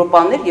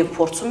Եվրոպաներ եւ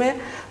փորձում է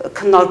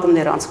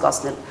քննարկումներ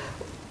անցկացնել։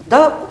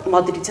 Դա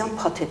մադրիդյան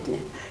փաթեթն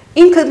է։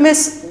 Ինքը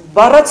մեզ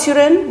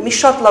բառացիորեն մի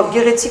շատ լավ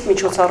գեղեցիկ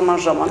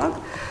միջոցառման ժամանակ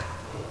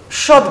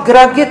շատ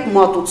գրագետ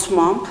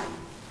մատուցմամբ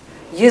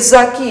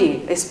եզակի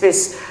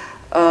այսպես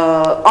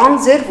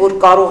անձեր, որ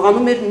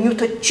կարողանում էր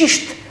նյութը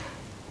ճիշտ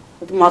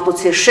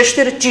մատուցել,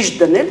 շեշտերը ճիշտ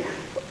դնել,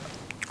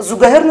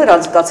 զուգահեռներ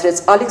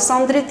անցկացրեց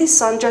Ալեքսանդրետի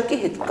սանջակի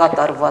հետ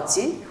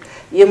կատարվածի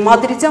եւ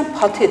մադրիդյան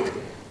փաթեթ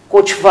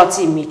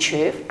կոչվածի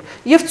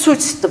միջև եւ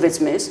ցույց տվեց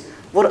մեզ,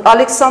 որ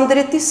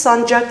Ալեքսանդրետի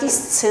սանջակի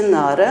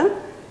սցենարը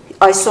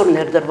այսօր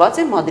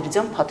ներդրված է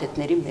մադրիդյան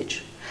փաթեթների մեջ։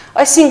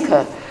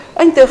 Այսինքն,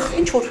 այնտեղ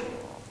ինչ որ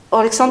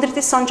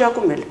Ալեքսանդրիտի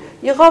սանջակում էլ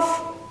եղավ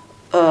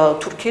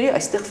թուրքերի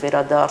այստեղ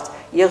վերադարձ,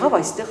 եղավ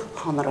այստեղ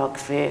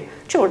հանրակրվե,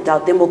 չէ որ դա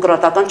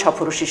դեմոկրատական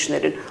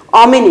չափորոշիչներ են,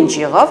 ամեն ինչ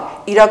եղավ,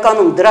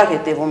 իրականում դրա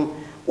հետևում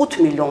 8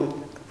 միլիոն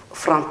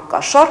ֆրանկ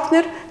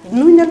կաշառքներ,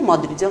 նույնն էլ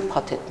մադրիդյան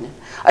փաթեթն է։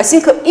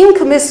 Այսինքն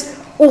ինքը մեզ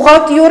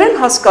ուղղակիորեն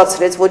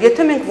հասկացրեց, որ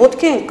եթե մենք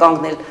ոտքի ենք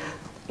կանգնել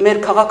մեր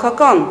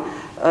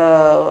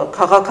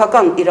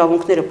քաղաքական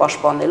իրավունքները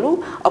պաշտպանելու,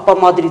 ապա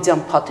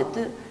մադրիդյան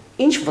փաթեթը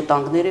ինչ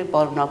վտանգներ է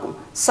պարունակում։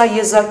 Սա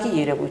եզակի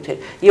երևույթ է։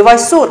 Եվ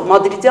այսօր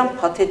մադրիդյան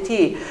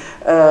փաթեթի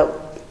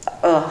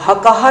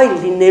հակահայ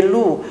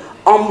լինելու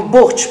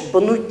ամբողջ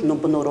բնույթն ու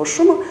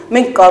բնորոշումը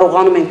մենք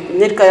կարողանում ենք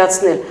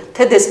ներկայացնել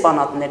թե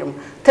դեսպանատներում,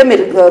 թե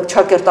մեր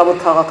ճակերտավոր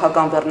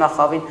քաղաքական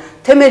վերնախավին,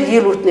 թե մեր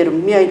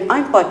ելույթներում միայն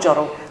այն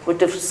պատճառով,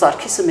 որտեղ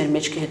Սարգիսը մեր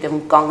մեջքի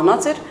հետևում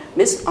կանգնած էր,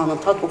 մեզ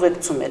անընդհատ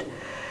ուղեկցում էր։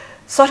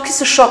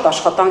 Սարգիսը շատ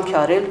աշխատանք է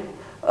արել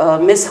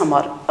մեզ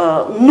համար,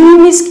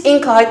 նույնիսկ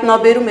ինքը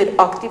հայտնաբերում էր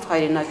ակտիվ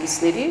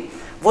հայրենակիցների,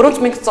 որոնց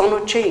մենք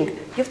ծանոթ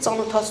չէինք եւ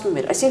ծանոթացնում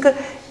էր,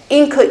 այսինքն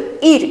ինքը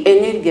իր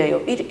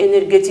էներգիայով, իր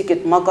էներգետիկ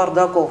այդ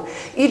մակարդակով,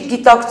 իր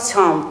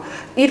գիտակցությամբ,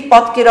 իր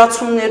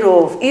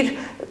պատկերացումներով, իր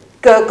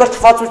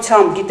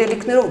կրթվածությամբ,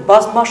 գիտելիքներով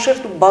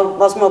բազմաշերտ ու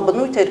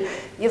բազմաբնույթ էր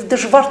եւ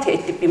դժվար թե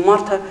այդ տիպի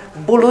մարդը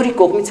բոլորի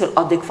կողմից էլ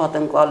ադեկվատ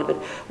ընկալվեր,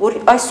 որ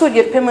այսօր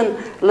երբեմն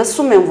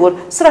լսում եմ, որ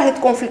սրա հետ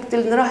կոնֆլիկտ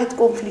էր, նրա հետ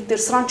կոնֆլիկտ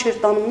էր, սրան չէր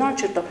տանում, նրան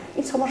չէր տանում,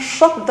 ինձ համար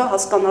շատ դա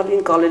հասկանալի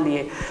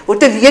ընկալելի է,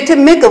 որտեղ եթե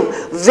մեկը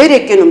վեր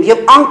է կենում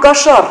եւ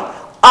անկաշառ,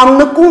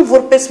 աննկուն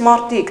որպես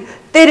մարդիկ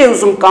տեր է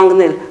ուզում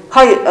կանգնել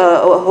հայ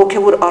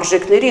հոգևոր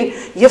արժեքներին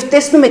եւ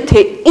տեսնում է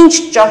թե ինչ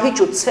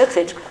ճահիճ ու ցեխ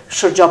է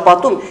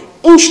շրջապատում,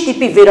 ինչ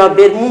տիպի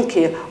վերաբերմունք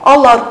է,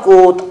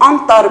 ալարկոտ,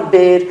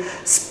 անտարբեր,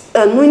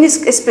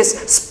 նույնիսկ այսպես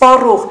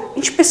սպառող,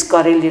 ինչպես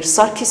կարելի էր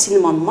Սարգիսի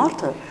նման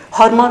մարդը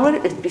հարմարվել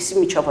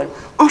այդպիսի միջավայրում,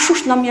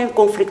 անշուշտ նա միայն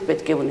կոնֆլիկտ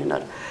պետք է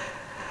ունենար։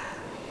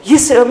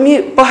 Ես մի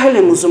պահել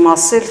եմ ուզում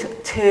ասել,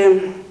 թե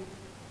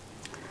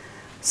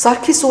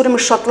Սարգիսը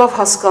ուրեմն շատ լավ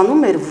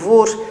հասկանում էր,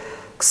 որ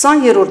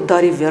 20-րդ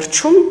դարի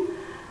վերջում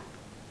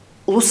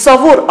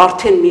լուսավոր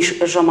արդեն մի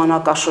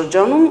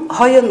ժամանակաշրջանում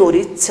հայը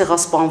նորից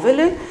ցեղասպանվել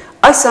է,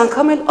 այս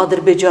անգամ էլ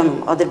Ադրբեջանում,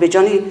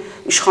 Ադրբեջանի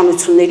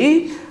իշխանությունների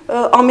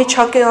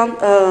ամիջական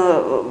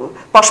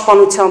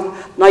պաշտպանությամբ,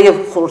 նաև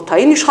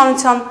խորհրդային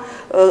իշխանության,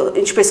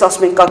 ինչպես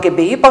ասում են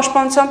ԿԳԲ-ի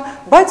պաշտպանությամբ,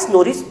 բայց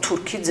նորից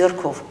թուրքի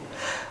ձեռքով։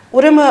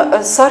 Ուրեմն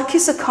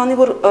Սարգիսը, քանի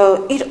որ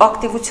իր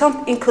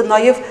ակտիվությամբ ինքը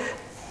նաև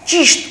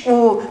ճիշտ ու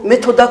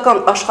մեթոդական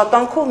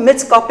աշխատանքով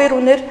մեծ կապեր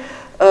ուներ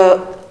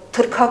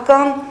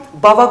թուրքական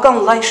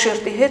բավական լայն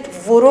շերտի հետ,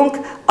 որոնք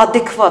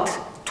ադեկվատ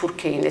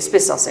թուրք էին,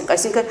 այսպես ասենք,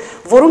 այսինքն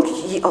որոնք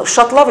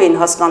շատ լավ էին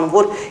հասկանում,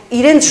 որ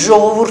իրենց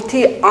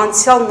ժողովրդի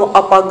անցյալն ու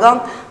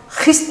ապագան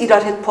խիստ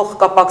իրար հետ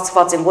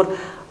փոխկապակցված են, որ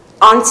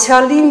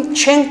անցյալին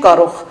չեն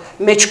կարող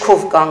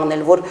մեջքով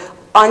կանգնել, որ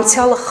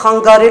անցյալը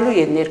խանգարելու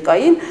է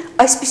ներկային,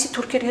 այսպիսի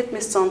թուրքերի հետ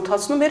մեզ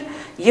ծանոթացնում էր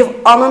եւ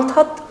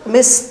անընդհատ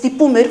մեզ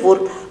ստիպում էր,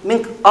 որ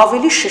մենք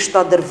ավելի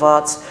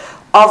շեշտադրված,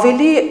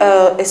 ավելի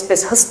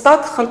այսպես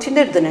հստակ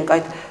խնդիրներ դնենք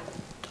այդ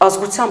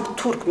ազգությամբ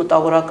թուրք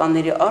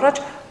մտավորականների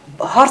առաջ,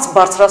 հարց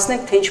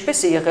բարձրացնենք, թե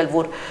ինչպես է եղել,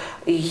 որ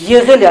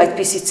եղել է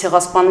այդպիսի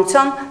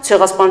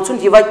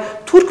ցեղասպանություն եւ այդ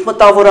թուրք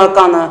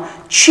մտավորականը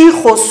չի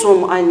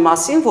խոսում այն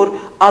մասին, որ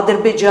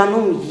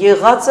Ադրբեջանում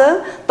եղածը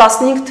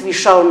 15 թվի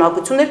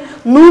շարունակություն էր,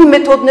 նույն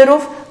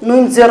մեթոդներով,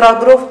 նույն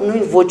ձեռագրով,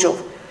 նույն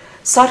ոճով։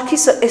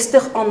 Սարգիսը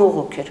այստեղ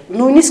անողոք էր,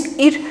 նույնիսկ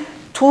իր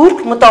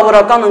թուրք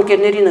մտավորական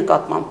ընկերների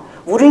նկատմամբ,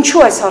 որ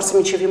ինչու այս հարցը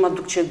մինչև հիմա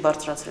դուք չեք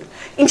բարձրացրել,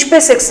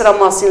 ինչպես եք սրա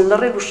մասին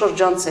լռել ու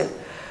շրջանցել։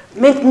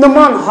 Մենք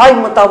նման հայ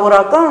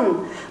մտավորական,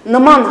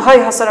 նման հայ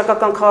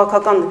հասարակական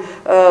քաղաքական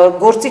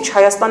գործիչ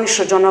Հայաստանի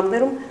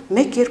շրջանակներում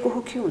 1-2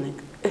 հոգի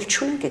ունենք, ել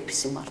չունենք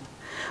այդպիսի մարդ։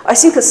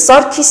 Այսինքն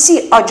Սարգիսի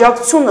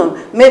աջակցությունը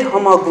մեր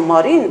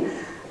համագումարին,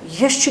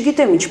 ես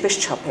չգիտեմ ինչպես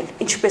չափել,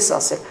 ինչպես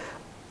ասել,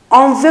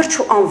 անverջ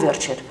ու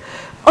անverջ էր։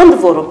 Ընդ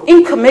որում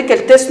ինքը մեկ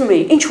էլ տեսնում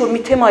էի, ինչ որ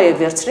մի թեմա է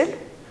վերցրել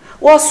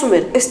ու ասում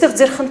էր, այստեղ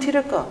ձեր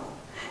խնդիրը կա,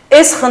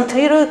 այս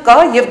խնդիրը կա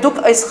եւ դուք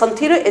այս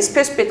խնդիրը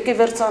այսպես պետք է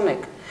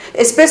վերցանեք,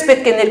 այսպես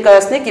պետք է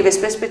ներկայացնեք եւ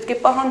այսպես պետք է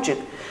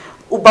պահանջեք։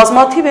 Ու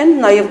բազմաթիվ են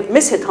նաև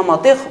մեզ հետ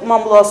համատեղ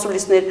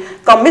մամուլասուլիսներ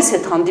կամ մեզ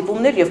հետ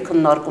հանդիպումներ եւ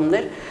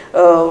քննարկումներ,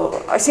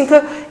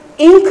 այսինքն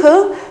ինքը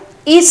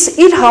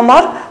իր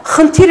համար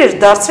խնդիր էր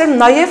դարձրել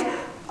նաև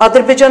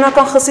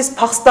ադրբեջանական ԽՍՀ-ից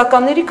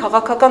փախստականների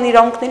քաղաքական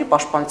իրավունքների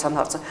պաշտպանության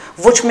հարցը,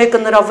 ոչ մեկը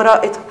նրա վրա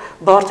այդ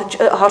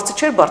հարցը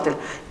չէր բարդել,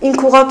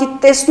 ինքը ուղղակի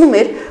տեսնում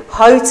էր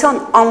հայության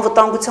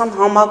անվտանգության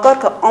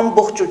համակարգը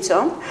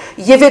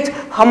ամբողջությամբ եւ այդ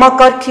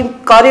համակարգի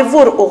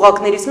կարևոր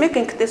օղակներից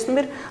մեկը ինքը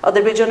տեսնում էր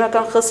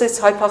ադրբեջանական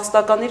ԽՍՀ-ից հայ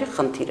փախստականների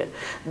խնդիրը։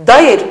 Դա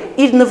էր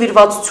իր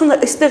նվիրվածությունը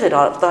այստեղ էր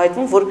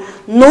արտահայտվում, որ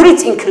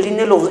նորից ինքը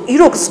լինելով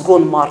իրոք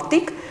զգոն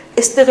մարտիկ,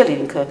 այստեղ էլ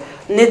ինքը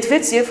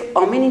նետվեց եւ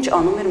ամեն ինչ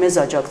անում էր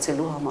մեզ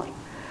աջակցելու համար։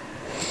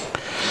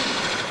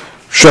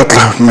 Շատ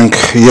լավ, մենք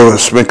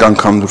եւս մեկ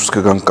անգամ դուրս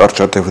կգանք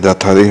կարճատև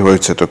դադարի,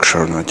 որից հետո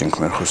կշարունակենք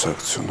մեր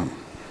խոսակցությունը։ Շարունակում ենք,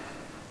 1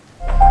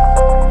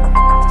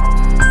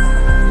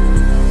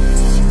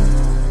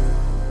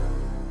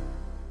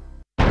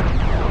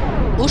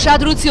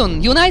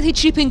 Ուշադրություն, United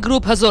Shipping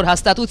Group հզոր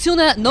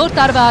հաստատությունը նոր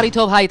տարվա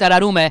առիթով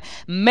հայտարարում է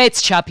մեծ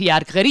չափի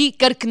արկղերի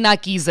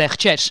կրկնակի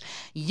զեղչեր։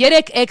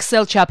 3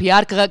 XL չափի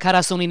արկղը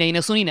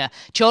 49.99,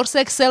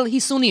 4 XL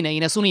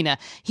 59.99,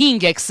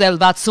 5 XL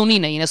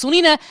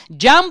 69.99,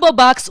 Jumbo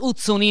Box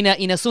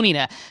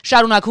 89.99։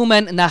 Շարունակում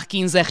են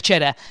նախկին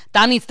զեղչերը։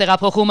 Տանից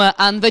տեղափոխումը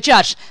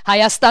անվճար,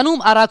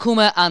 Հայաստանում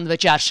առաքումը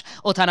անվճար։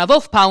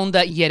 Օդանավով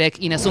փաունդը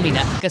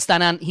 3.99,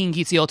 կստանան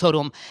 5-ից 7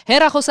 օրում։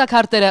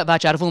 Հեռախոսակարտերը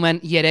վաճառվում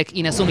են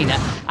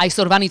 3.99։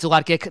 Այսօրվանից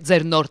ուղարկեք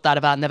ձեր նոր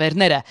տարվա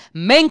նվերները։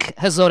 Մենք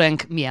հզոր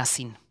ենք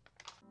միասին։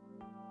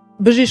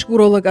 Բժիշկ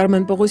ուրոլոգ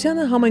Արմեն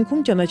Պողոսյանը համայնքում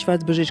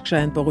ճանաչված բժիշկ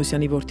Շահեն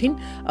Պողոսյանի որդին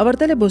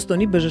ավարտել է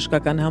Բոստոնի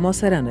բժշկական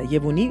համալսարանը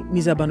եւ ունի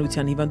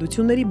միզաբանության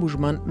հիվանդությունների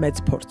բուժման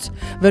մեծ փորձ։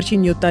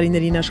 Վերջին 7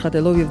 տարիներին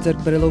աշխատելով եւ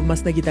ձեռք բերելով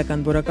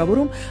մասնագիտական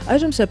որակավորում,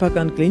 այժմ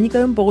սեփական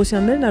կլինիկայում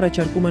Պողոսյաններն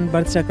առաջարկում են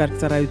բարձրակարգ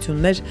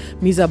ծառայություններ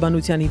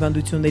միզաբանության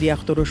հիվանդությունների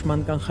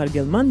ախտորոշման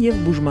կանխարգելման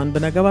եւ բուժման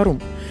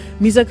բնագավառում։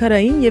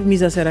 Միզաքարային եւ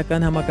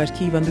միզասեռական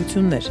համակարգի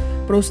հիվանդություններ,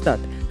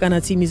 պրոստատ,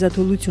 կանացի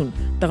միզաթուլություն,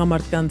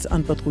 տղամարդկանց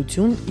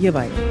անպտղություն եւ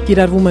այլն։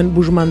 Կիրառվում են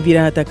բուժման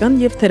վիրահատական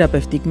եւ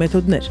թերապևտիկ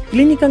մեթոդներ։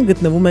 Կլինիկան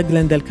գտնվում է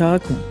Գլենդել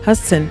քաղաքում։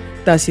 Հասցեն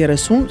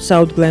 1030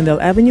 South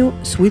Glendale Avenue,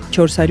 Suite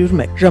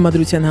 401։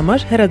 Ժամադրության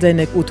համար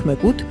հեռաձայնեք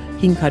 818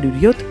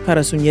 507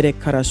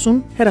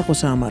 4340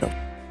 հեռախոսահամարով։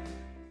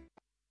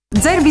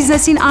 Ձեր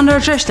բիզնեսին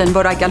անհրաժեշտ են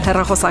որակյալ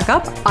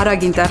հեռախոսակապ,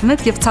 արագ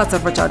ինտերնետ եւ ցածր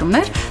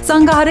վճարումներ,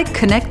 զանգահարեք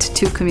Connect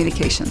to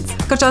Communications։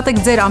 Կրճատեք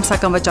ձեր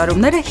ամսական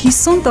վճարումները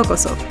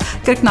 50%-ով։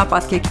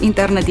 Կրկնապատկեք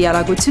ինտերնետի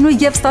արագությունը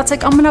եւ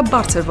ստացեք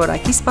ամենաբարձր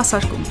որակի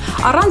սպասարկում։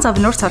 Առանց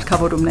ավնորդ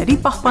սարքավորումների,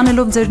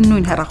 պահպանելով ձեր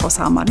նույն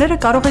հեռախոսահամարները,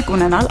 կարող եք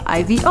ունենալ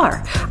IVR,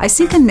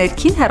 այսինքն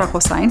ներքին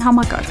հեռախոսային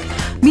համակարգ։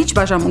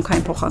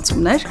 Միջբաժանմունքային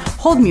փոխանցումներ,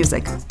 hold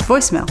music,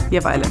 voicemail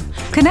եւ այլն։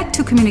 Connect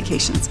to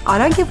Communications,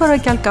 արագ եւ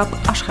որակյալ կապ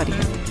աշխարհի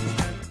հետ։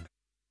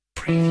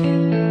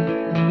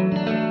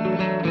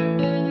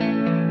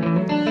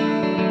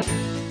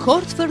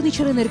 Քորդ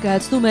ֆուրնիչերը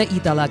ներկայացնում է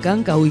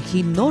իտալական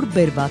կահույքի նոր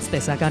բերված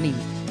տեսականին։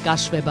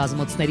 Կաշվե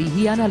բազմոցների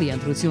հիանալի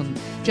ընտրություն,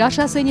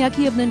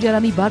 ճաշասենյակի եւ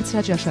ննջարանի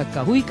բարձրաճաշակ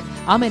կահույք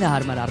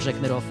ամենահարմար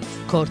արժեքներով։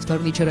 Քորդ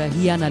ֆուրնիչերը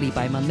հիանալի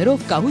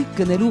պայմաններով կահույք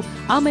գնելու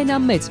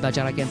ամենամեծ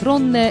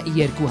վաճառակենտրոնն է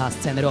 2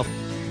 հասցեներով։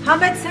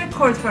 Համեցեք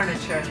Քորդ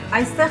Furniture։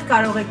 Այստեղ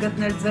կարող եք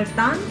գտնել ձեր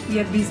տան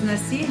եւ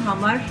բիզնեսի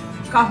համար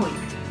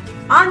կահույք։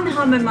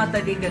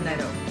 Անհամեմատելի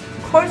գներով։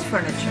 Քորդ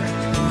Furniture։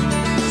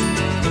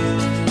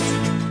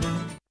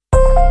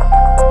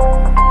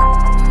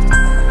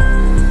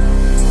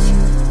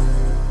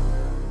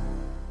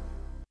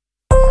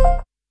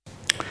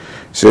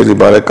 Սիրելի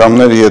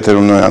բարեկամներ,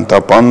 եթերում Նոյյան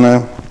Տապանն է։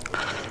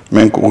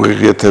 Մենք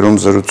ուղիղ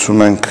եթերում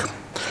զրուցում ենք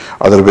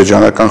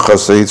ադրբեջանական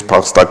ԽՍՀ-ից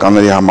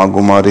փախստականների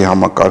համագումարի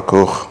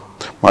համակարգող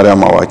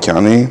Մարիամ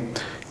Ավագյանի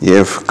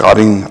եւ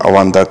Կարին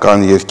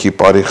ավանդական երգի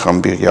պարի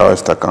խմբի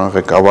գեղարվեստական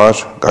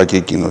ղեկավար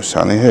Գագիկ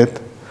Գինոսյանի հետ։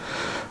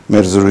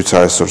 Մեր զրույցը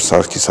այսօր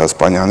Սարգիս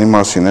Հասպանյանի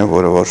մասին է,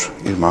 որը որ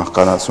իր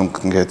մահկանացուն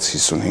կնգեց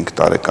 55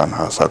 տարեկան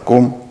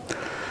հասակում։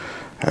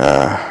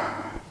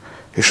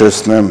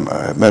 Հիշեցնեմ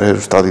մեր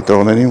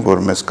հեռուստադիտողներին,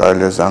 որ մեզ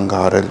կարելի է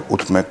զանգահարել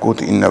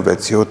 818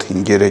 967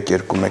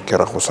 5321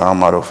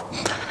 հեռախոսահամարով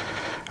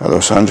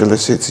Լոս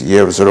Անջելեսից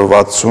եւ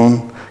 060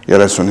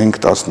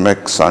 35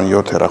 11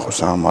 27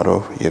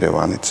 հեռախոսահամարով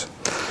Երևանից։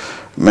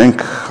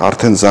 Մենք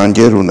արդեն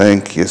զանգեր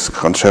ունենք, ես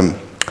խնդրեմ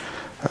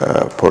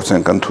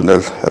փորձենք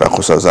ընդունել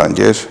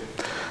հեռախոսազանգեր։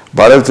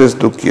 Բարև ձեզ,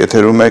 դուք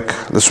եթերում եք,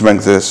 լսում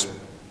ենք ձեզ։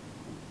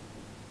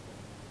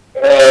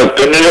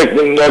 Կներեք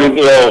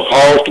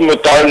հաղորդումը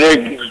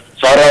տարեք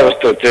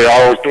ծառավստը, թե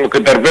հաղորդումը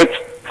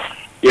կդրվեց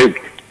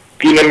եւ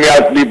կինը մի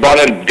հատ մի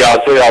բաներ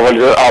գասեր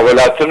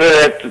ավելացնել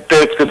այդ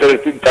տես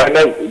կդրեցին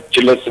տայնը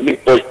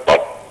չլսելի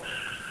պոստպատ։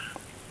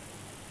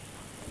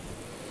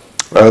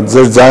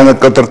 Ձեր ձայնը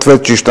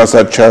կտրտվեց, ճիշտ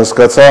ասած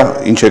չհասկացա,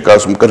 ինչ եք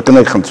ասում,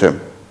 կրկնեք խնդրեմ։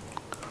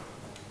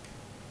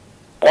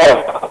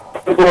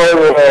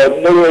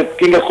 Նոր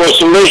կինը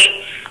խոսում էր,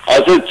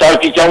 ասեց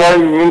Սարգսյանը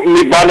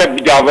մի բան է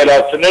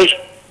ավելացնել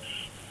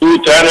ու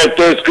տայնը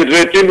տես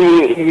կդրեցին ու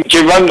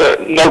միջևան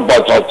նոր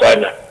բացած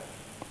այնը։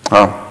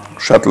 Հա,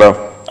 շատ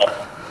լավ։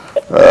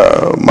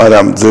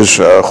 Մարիամ, ձեր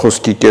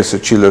խոսքի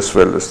կեսը չի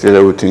լսվել ըստ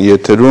երևույթին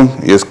եթերում,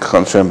 ես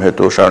կխնդրեմ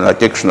հետո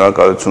շարունակեք,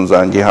 շնորհակալություն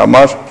զանգի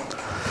համար։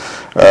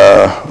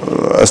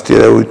 Ըստ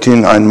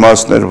երևույթին այն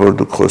մասն էր, որ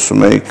դուք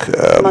խոսում էիք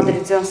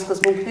Մադրիդյան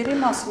սկզբունքների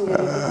մասին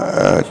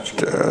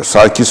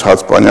Սարգիս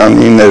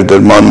Հասպանյանի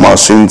ներդրման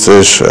մասին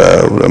ձեր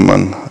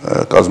ուրեմն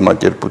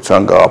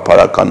կազմակերպության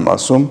գաղափարական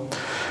մասում,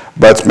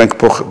 բայց մենք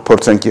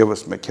փորձենք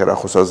եւս մեկ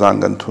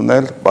հեռախոսազանգ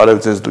ընդունել։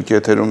 Բարև ձեզ, դուք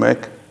եթերում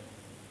եք։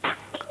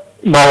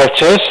 Բարև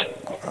ձեզ։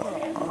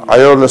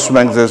 Այո,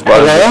 լսում ենք ձեզ,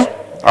 բարև։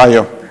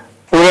 Այո։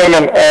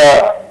 Ուրեմն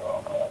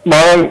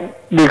բարև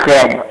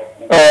Տիգրան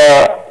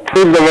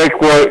Թույլտվեք,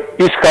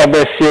 որ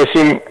իսկապես ես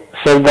իմ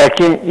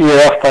սրդակին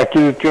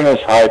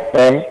երախտագիտությունս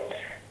հայտնեմ,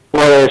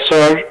 որ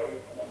այսօր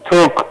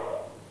դուք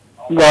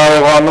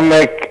կարողանում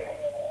եք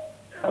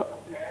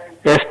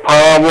այս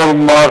փառավոր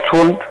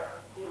մարդուն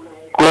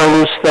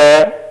գոլուստը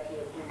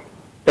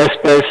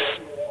այսպես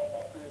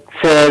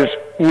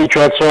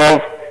միջոցով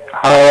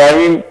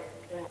հայային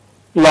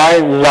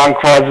լայն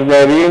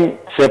զանգվածներին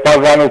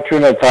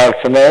սեփականությունը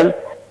դարձնել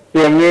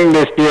եւ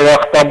նույնպես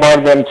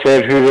երախտաբար դեմ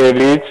ծեր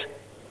հյուրերից,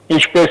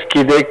 ինչպես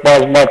գիտեք,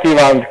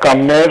 բազմաթիվ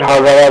անդամներ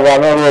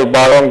հազարավանոր որ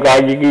բարոն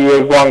Գագիկի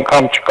երկու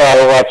անգամ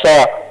չկարողացա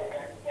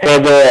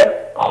հետը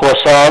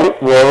խոսալ,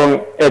 որուն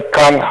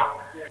այդքան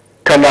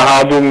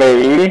կնահատում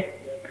էի,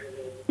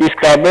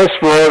 իսկապես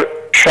որ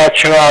շատ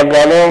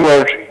շնորհակալ եմ,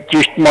 որ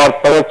ճիշտ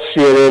մարդոց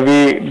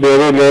երևի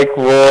բերել եք,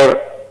 որ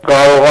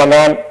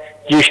կարողանան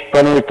ճիշտ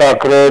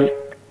բնույթակրել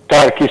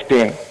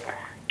Սարգիսին։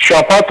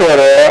 Շաբաթ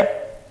օրը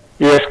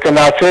ես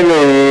գնացել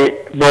էի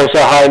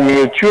Պոլսահայ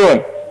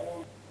միություն,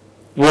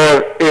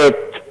 որ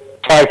այդ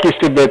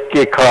Սարգիսը պետք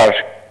է կար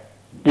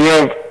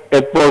եւ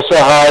այդ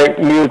Պոլսահայ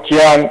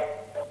միության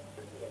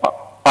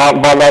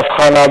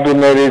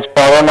բալասխանադուներից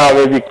պարոն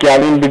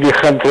Ավետիքյանին պիտի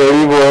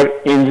խնդրեի, որ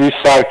ինձ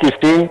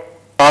Սարգիսին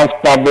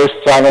անձնապես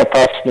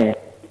ծանոթացնի։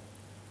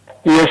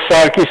 Ես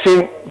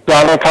Սարգիսին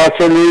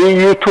ծանոթացել էի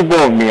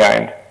YouTube-ով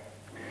միայն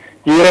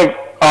եւ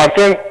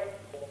արդեն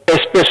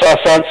այսպես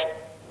ասած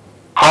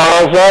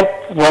հարազատ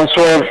ոնց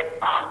որ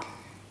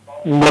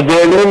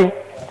մոդելին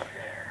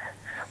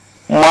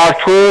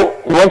մարդու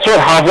ոնց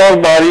որ 1000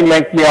 տարի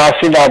մենք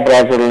միասին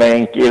ապրած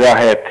ենք իր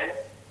հետ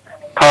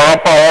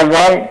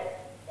քաղաքական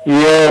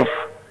եւ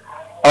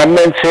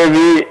ամեն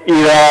ցևի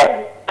իր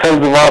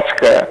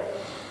թլվածքը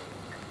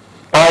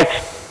բայց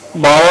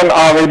բարոն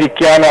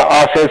Ավետիքյանը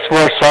ասեց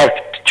որ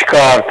Սարգիս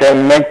չկա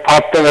արդեն մենք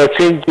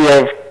փաթեվեցինք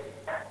եւ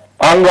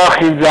անգախ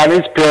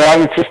ինձանից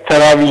բերանիցս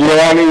թրավ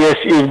Երանի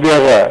ես իր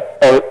դեղը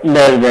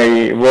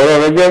ներնեի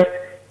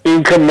որովհետեւ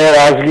ինքը մեր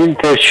ազգին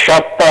թե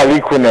շատ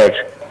տալիք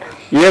ուներ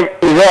եւ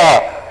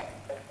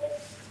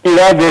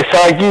իր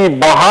դեսագի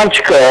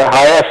բահանջքը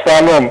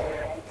Հայաստանում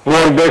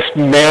որպես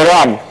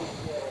մերան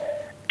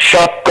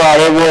շատ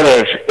կարևոր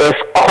էր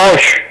այս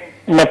քոշ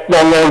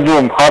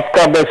մտնոլորտում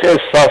հատկապես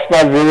այս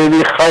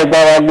սասնաձևերի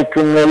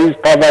խայտարարություններից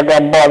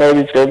պատական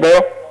բաներից հետո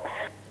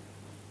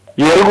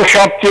երկու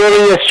շաբթիերը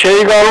ես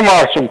չէի կարող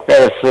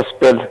արդյունքներս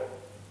զսպել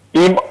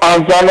իմ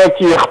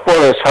անձանոթ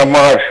եղբորս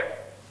համար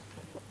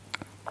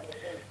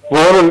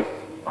որը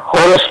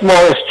հորս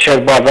մորս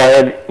չէր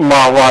բադարել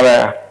մահվանը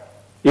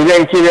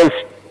իրենք իրենց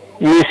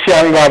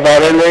միության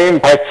գադարել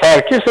էին բայց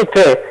Սարգիսը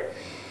թե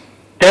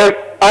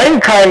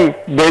այնքան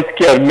պետք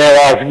էր մեր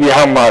ազգի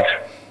համար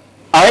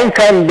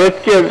այնքան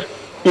պետք էր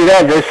իր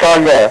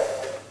դեսագը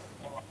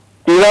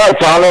իր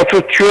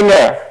ծանոթությունը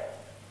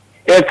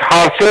այդ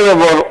հարցերը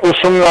որ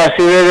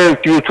ուսումնասիրել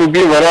էր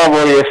YouTube-ի վրա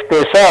որ ես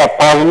տեսա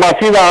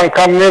բազմաթիվ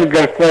անգամներ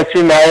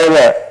գրկնեցի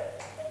նայելը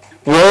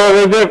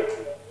որովհետև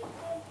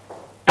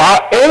դա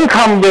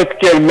այնքան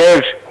պետք էր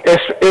մեր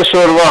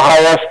այսօրվա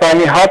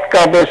Հայաստանի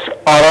հատկապես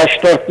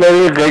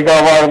առաջնորդների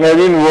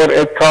ղեկավարներին որ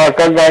այդ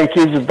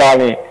քաղաքականքից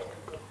դանի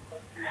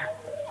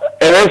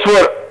Երես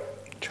որ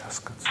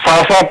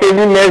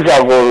սասապելի մեզ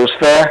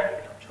ագորուստ է,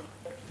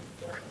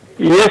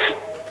 ես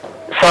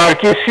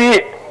Սարգիսի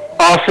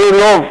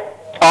ասելով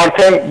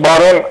արդեն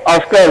բարոն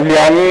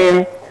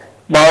Ասկարյանին,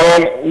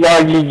 բարոն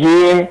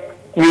Գագիկին,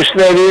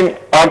 մյուսներին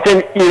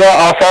արդեն իր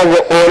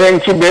ասածը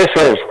օրենքի պես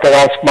էր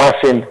դրանց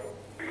մասին,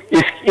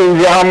 իսկ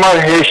ինձ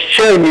համար հեշտ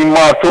չէր մի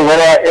մարդու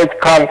վրա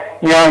այդքան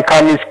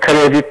միանգամից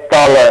կրեդիտ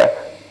տալը,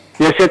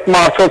 ես այդ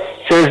մարդոց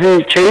ցեզնի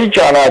չէի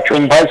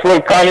ճանաչում, բայց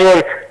որ քանի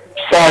որ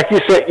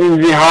Սարգիսը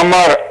ինձ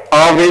համար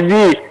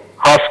ավելի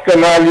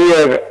հասկանալի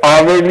էր,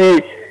 ավելի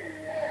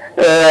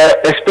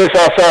այսպես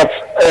ասած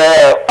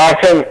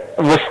արդեն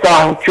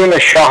վստահությունը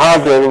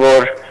շահած էր,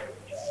 որ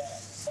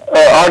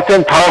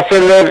արդեն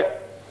դարձել էր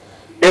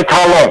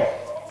էթալոն։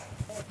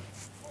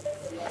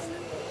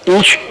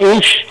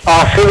 Ինչ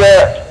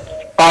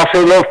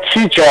ասելով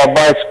քիչ է,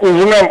 բայց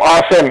ուզում եմ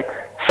ասեմ,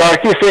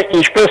 Սարգիսը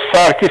ինչպես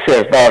Սարգիս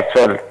էր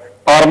դարձել,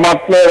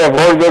 արմատները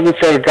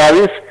որտեղից էր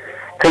գալիս,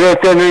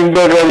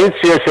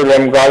 Քրետենինդորից ես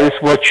եմ գալիս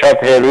ոչ շատ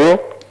հեռու,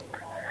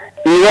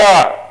 իրա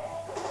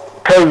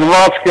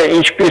թզվածքը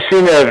ինչպես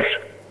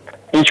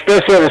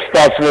էր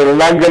ստացվել,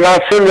 նա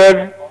գնացել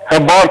էր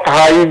հբարդ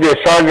հայի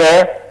դեսագը,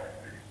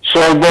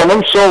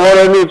 Սորբոնում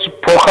սովորելուց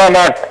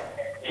փոխանակ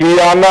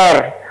հիանար,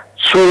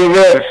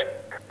 ծուրվեր,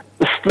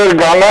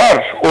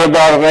 ստրգանար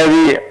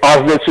օդարների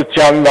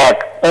ազդեցության դակ,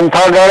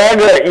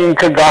 ընդհանրակը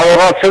ինքը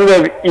կարողացել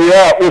էր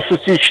իրա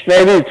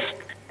ուսուցիչներից,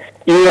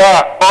 իրա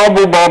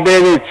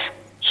աբուբաբերից,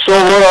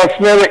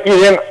 սովորածները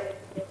իրեն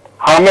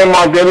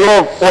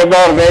համեմատելով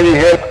օդարների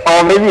հետ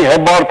ավելի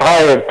հբարդ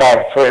հայ էր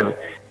դարձել,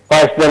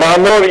 բայց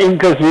նրանով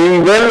ինքը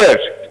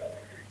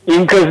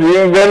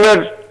զինվել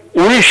էր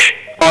ուրիշ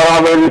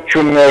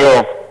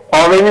առավելություններով,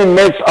 ավելի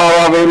մեծ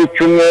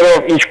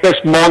առավելություններով,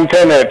 ինչպես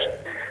Մոնտեն էր,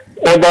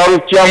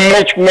 օդարության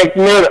մեջ մենք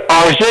մեր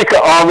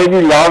արժեքը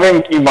ավելի լավ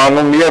ենք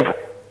իմանում և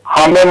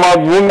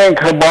համեմատվում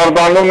ենք,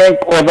 հբարդանում ենք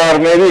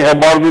օդարների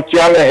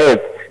հբարդությանը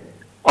հետ,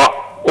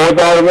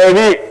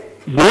 օդարների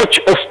ոչ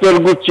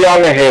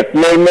ըստրգությանը հետ,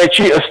 մեր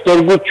մեջի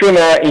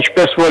ըստրգությունը,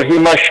 ինչպես որ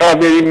հիմա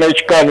շատերի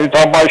մեջ կա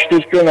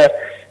նյութաբաշխությունը,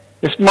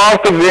 ես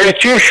մարդը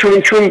վերջին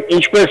շունչում,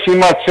 ինչպես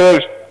հիմա ծեր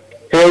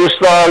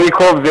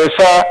հերուստահալիքով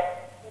դեսա,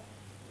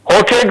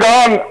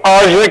 հոգեգան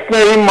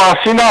արժեքների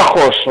մասին է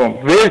խոսում,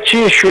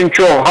 վերջին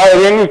շունչով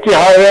հայրենիքի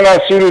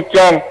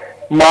հայրենասիրության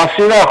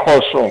մասին է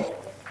խոսում։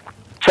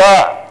 Սա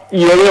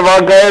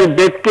երևակայել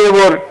պետք է,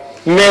 որ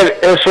մեր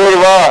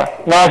այսօրվա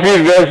նազիր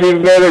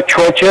վեզիրները,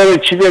 չոչերը,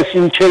 չիդես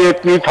ինչեր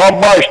հետ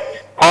նյութաբաշտ,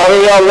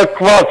 բարոյա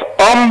լքված,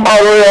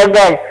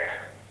 անբարոյական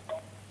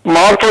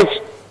մարդոց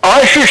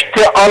անշուշտ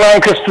թե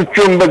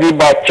անհանգստություն բդի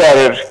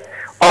պատճառեր,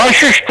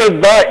 անշուշտ թե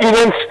դա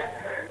իրենց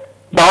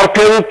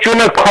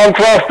դարբերությունը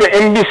կոնտրաստը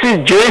այնպիսի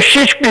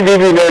ջեշիչ պիտի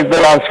լիներ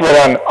դրանց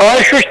վրան,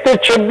 անշուշտ թե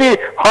չդի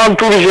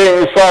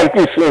հանդուրժեն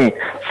Սարգիսին,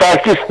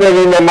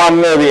 Սարգիսների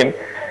նմաններին,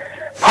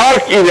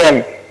 փառք իրեն,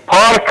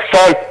 փառք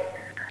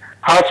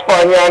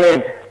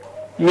Հասպանյանին,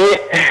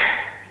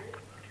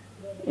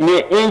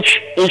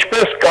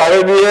 ինչպես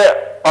կարելի է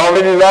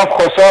ավելի լավ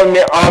խոսալ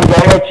մի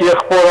անձանոց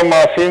եղբորը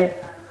մասին,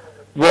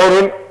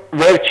 որն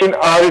վերջին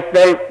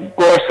առիթներ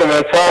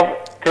գործվեցավ,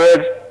 թե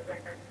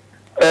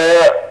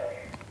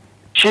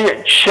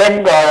չեմ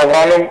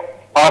կարողանում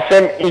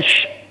ասեմ ինչ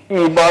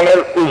մի բան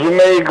էլ ուզում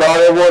էի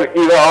կարևոր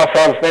իր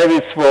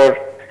ասածներից, որ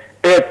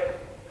այդ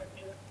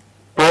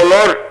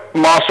բոլոր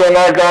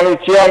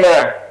մասոնականությանը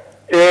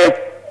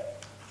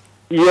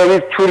եւ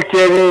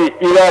թուրքերի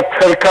իր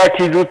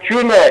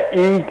թրքակիցությունը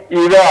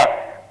իր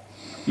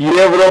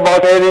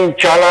եվրոպաներին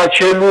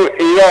ճանաչելու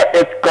իր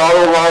այդ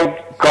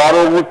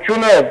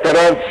կարողությունը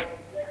դրանց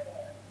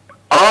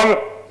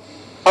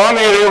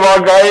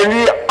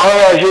աներևակայելի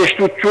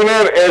անհրաժեշտություն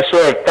էր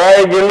այսօր, դա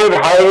եկել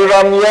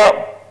 100-ամյա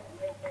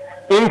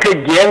ինքը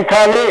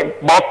գենթանի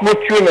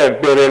պատմություն էր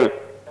բերել,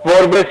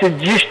 որպեսզի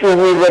ճիշտ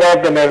ուղի վրա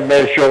դներ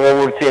մեր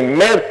ժողովրդին,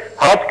 մեր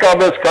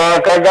հատկապես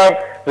քաղաքական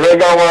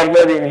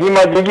ղեկավարներին,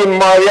 հիմա դիգի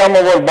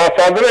Մարիամը որ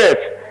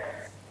բացատրեց,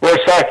 որ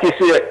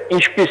Սարգիսը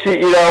ինչպիսի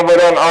իր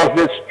վրան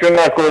ազդեցություն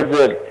է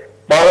գործել,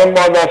 բարոն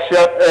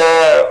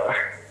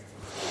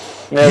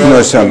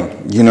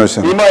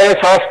Գինոսյանը։ Հիմա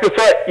ես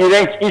հասկացա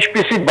իրենք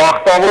ինչպիսի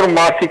բախտավոր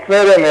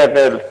մարդիկներ են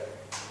եղել,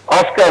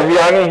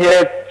 Ասկազյանի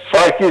հետ,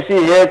 Սարգիսի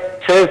հետ,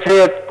 ցես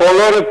հետ,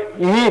 բոլորը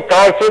մի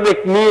դարձել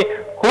եք մի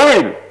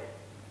հույլ,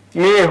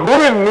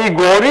 մի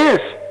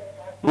գորիս,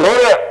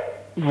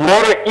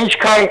 որը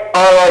ինչքան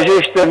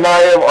անհրաժեշտ է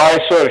նաև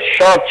այսօր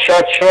շատ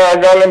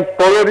շնորհակալ եմ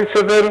բոլորիցս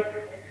էլ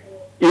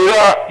իր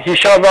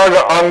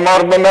հիշադակը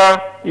անմար մնա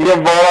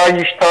եւ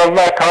վարագիչ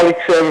դառնա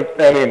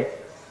քալիքսերներին։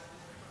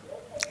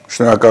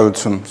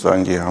 Շնորհակալություն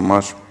զանգի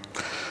համար։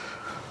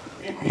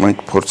 Մենք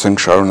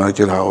փորձենք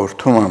շարունակել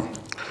հաղորդումը։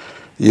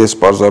 Ես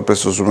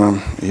պարզապես ուզում եմ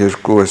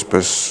երկու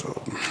այսպես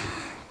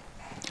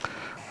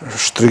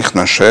շտրիխ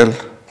նշել,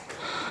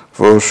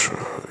 որ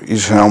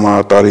իր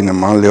համատարի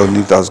նման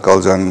Լեոնիդ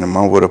Ազգալյանի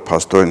նման, որը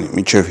փաստորեն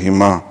մինչև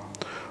հիմա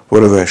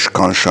որևէ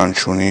շքանշան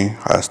չունի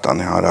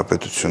Հայաստանի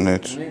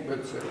Հանրապետությունից,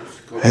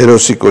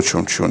 հերոսի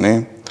կոչում չունի,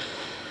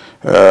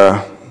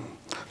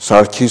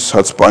 Սարգիս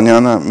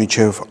Հացպանյանը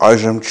մինչև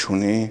այժմ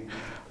չունի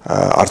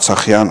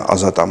Արցախյան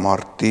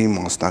ազատամարտի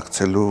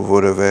մասնակցելու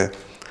որևէ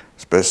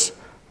այսպես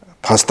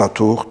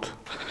փաստաթուղթ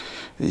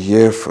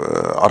եւ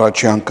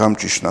առաջի անգամ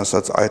ճիշտ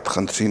ասած այդ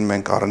խնդրին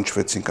մենք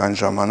առնչվեցինք այն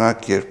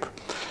ժամանակ, երբ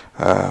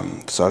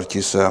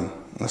Սարգիսը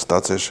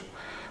նստած էր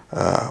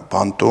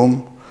բանտում,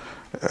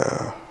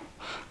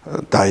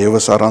 դա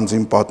եւս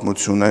առանձին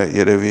պատմություն է,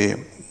 երևի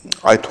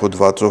այդ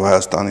հոդվածով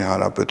Հայաստանի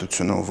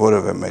Հանրապետությունում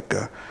որևէ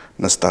մեկը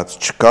նստած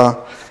չկա,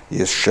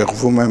 ես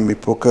շեղվում եմ մի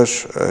փոքր,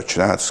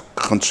 չնայած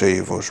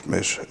խնդրեի, որ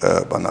մեր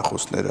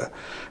բանախոսները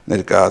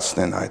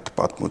ներկայացնեն այդ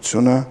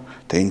պատմությունը,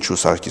 թե ինչու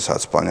Սարգիս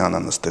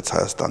Հացպանյանը նստեց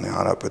Հայաստանի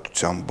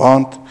Հանրապետության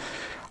բանտ,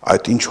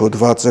 այդ ինչ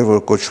հոդված է, որ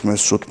կոչվում է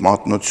սուտ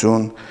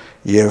մատնություն,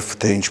 եւ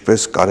թե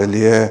ինչպես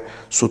կարելի է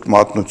սուտ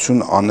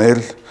մատնություն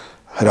անել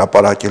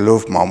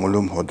հրապարակելով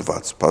մամուլում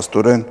հոդված։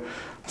 Փաստորեն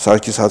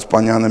Սարգիս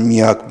Հացպանյանը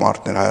միակ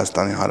մարդն էր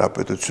Հայաստանի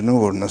Հանրապետությունում,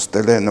 որ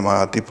նստել է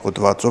նմանատիպ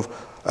հոդվածով,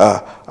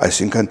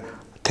 այսինքն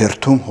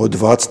թերթում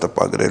հոդված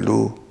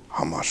տպագրելու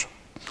համար։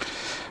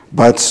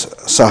 Բայց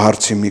սա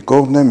հարցի մի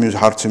կողմն է,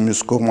 հարցի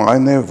մյուս կողմը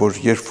այն է, որ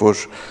երբ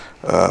որ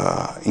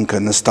ինքը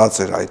նստած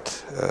էր այդ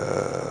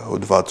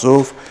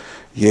հոդվածով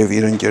եւ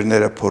իր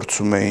ընկերները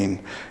փորձում էին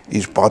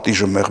իր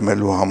պատիժը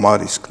մեղմելու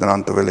համար, իսկ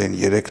նրան տվել էին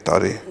 3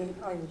 տարի,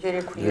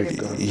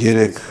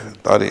 3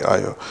 տարի,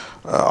 այո,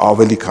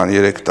 ավելի քան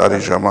 3 տարի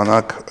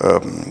ժամանակ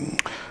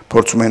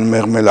փորձում էին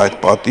մեղմել այդ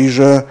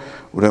պատիժը,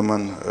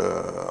 ուրեմն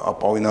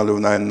ապավինալով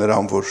նաև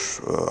նրան, որ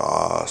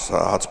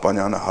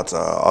Հացպանյանը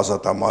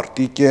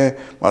ազատամարտիկ է,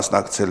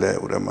 մասնակցել է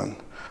ուրեմն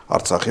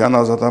Արցախյան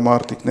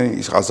ազատամարտիկներին,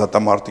 իսկ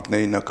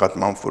ազատամարտիկների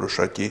նկատմամբ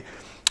որոշակի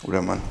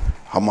ուրեմն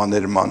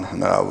համաներման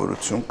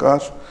հնարավորություն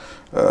կար,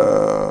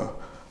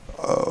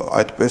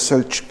 այդպես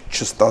էլ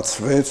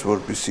չստացվեց,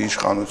 որպեսզի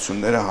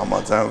իշխանությունները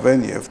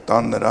համաձայնվեն եւ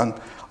տան նրան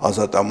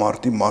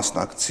ազատամարտի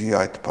մասնակցի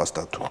այդ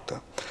փաստաթուղթը։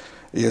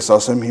 Ես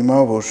ասեմ հիմա,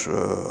 որ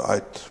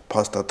այդ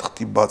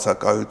փաստաթղթի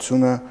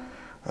բացակայությունը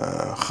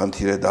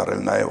խնդիր է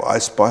դարել նաև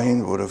այս պահին,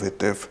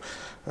 որովհետև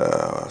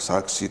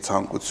Սարգսի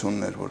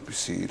ցանկությունն էր,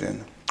 որպեսզի իրեն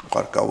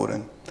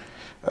ղարկավորեն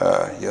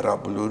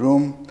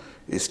երաբլուրում,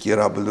 իսկ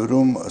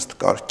երաբլուրում ըստ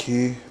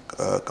կարգի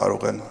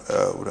կարող են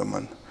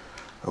ուրեմն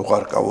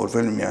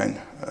ուղարկավորվել միայն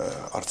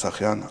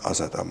Արցախյան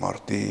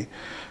ազատամարտի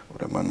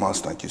ուրեմն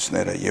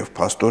մասնակիցները եւ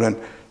փաստորեն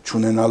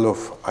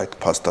չունենալով այդ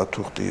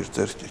փաստաթուղթը իր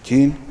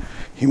ձեռքին,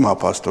 հիմա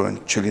փաստորեն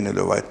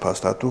չլինելով այդ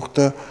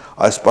փաստաթուղթը,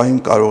 այս պահին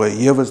կարող է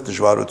եւս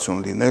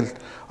դժվարություն լինել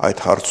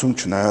այդ հարցում,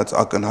 չնայած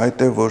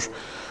ակնհայտ է, որ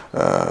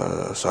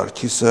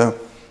Սարգիսը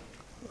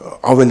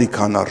ավելի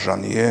քան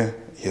արժանի է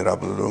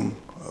երաբլուրում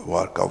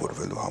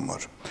ուղարկավորվելու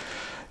համար։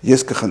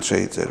 Ես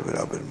կխնդրեի ձեր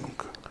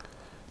վերաբերմունքը։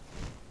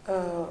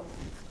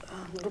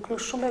 Դուք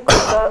նշում եք,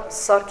 որ դա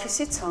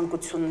Սարգիսի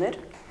ցանկություններ։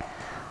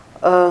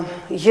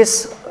 Ես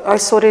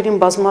այս օրերին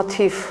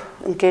բազմաթիվ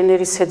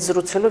ընկերներիս հետ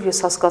զրուցելով ես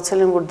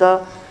հասկացել եմ, որ դա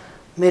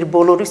մեր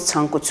բոլորիս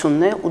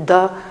ցանկությունն է ու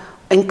դա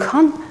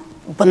այնքան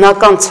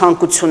բնական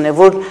ցանկություն է,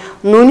 որ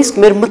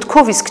նույնիսկ մեր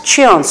մտքով իսկ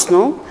չի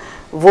անցնում,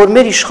 որ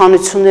մեր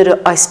իշխանությունները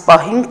այս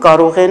պահին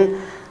կարող են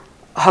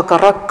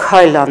հակառակ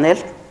քայլ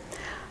անել։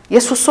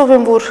 Ես հուսով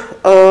եմ, որ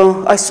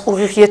այս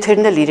ուղիղ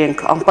եթերն էլ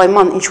իրենք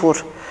անպայման ինչ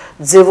որ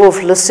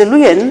ձևով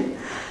լսելու են,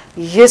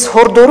 ես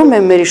հորդորում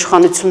եմ մեր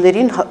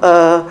իշխանություններին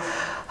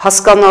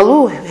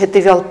հասկանալու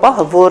հետևյալ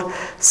պահը, որ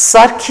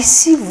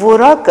Սարգիսի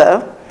որակը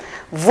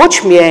ոչ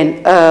միայն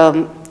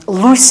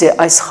լույս է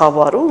այս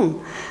խավարում,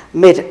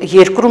 մեր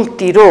երկրում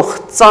տիրող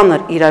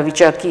ծանր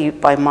իրավիճակի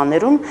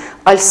պայմաններում,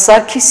 այլ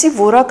Սարգիսի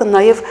որակը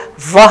նաև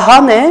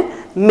վահան է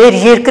մեր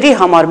երկրի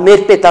համար,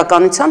 մեր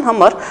պետականության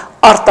համար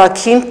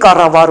արտաքին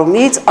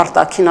կառավարումից,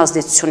 արտաքին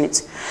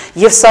ազդեցությունից։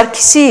 Եվ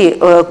Սարգիսի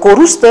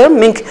կորուստը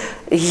մենք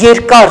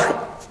երկար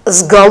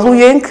զգալու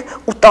ենք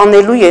ու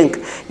տանելու ենք,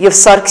 եւ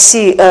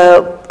Սարգիսի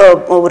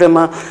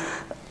ուրեմն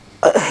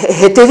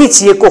հետևից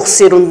եկող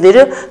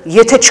սերունդները,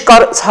 եթե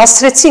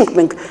հասցրեցինք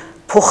մենք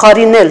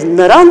փոխարինել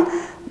նրան,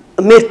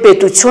 մեր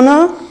պետությունը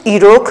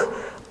իրոք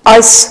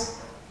այս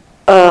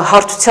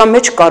հարթության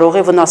մեջ կարող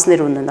է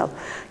վնասներ ունենալ։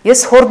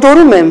 Ես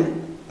հորդորում եմ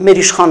մեր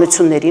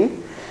իշխանություններին,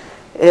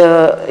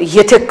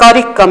 եթե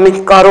կարիք կա,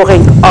 մենք կարող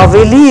ենք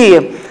ավելի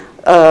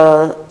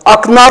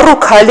ակնառու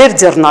քայլեր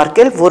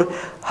ձեռնարկել, որ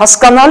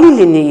հասկանալի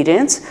լինի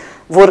իրենց,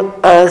 որ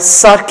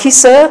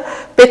Սարգիսը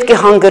պետք է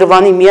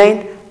հանգրվանի միայն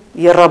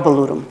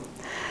եռաբլուրում։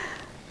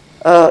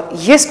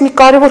 Ես մի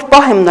կարևոր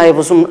պահ եմ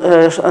նաև ուզում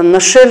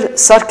նշել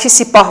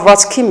Սարգիսի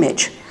պահվածքի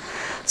մեջ։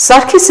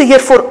 Սարգիսը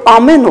երբ որ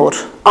ամեն օր,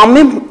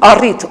 ամեն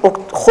առիթ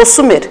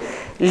խոսում էր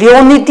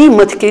Լեոնիդի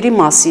մտքերի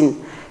մասին,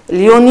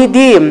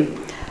 Լեոնիդի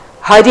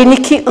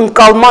հայրենիքի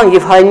ընկալման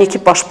եւ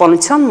հայրենիքի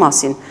պաշտպանության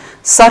մասին,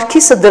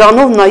 Սարգիսը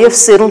դրանով նաև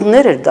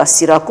սերունդներ էր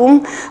դաստիարակում,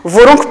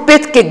 որոնք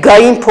պետք է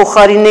գային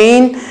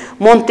փոխարինեին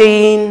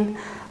Մոնտեին,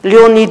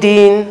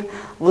 Լեոնիդին,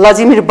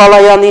 Վլադիմիր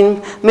Բալայանին,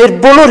 մեր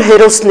բոլոր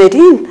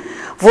հերոսներին,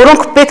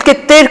 որոնք պետք է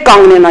տեր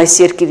կանգնեն այս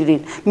երկրին։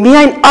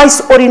 Միայն այս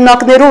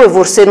օրինակներով է,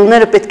 որ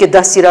սերունդները պետք է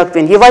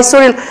դաստիարակվեն։ Եվ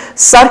այսօր էլ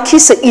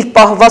Սարգիսը իր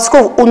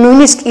պահվածքով ու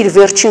նույնիսկ իր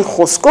վերջին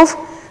խոսքով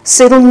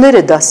սերունդներ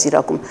է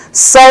դաստիարակում։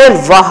 Սա էլ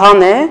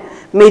վահան է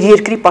մեր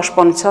երկրի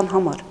պաշտպանության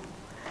համար։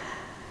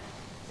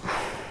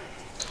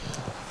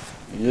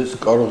 Ես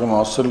կարող եմ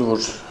ասել,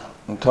 որ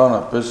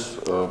ընդհանրապես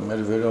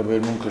մեր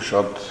վերաբերմունքը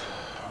շատ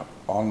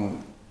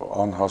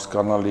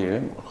անհասկանալի է,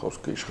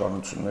 խոսքը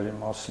իշխանությունների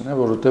մասին է,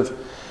 որովհետև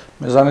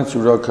մեզանից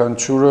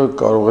յուրաքանչյուրը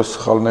կարող է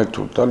սխալներ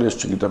թույլ տալ, ես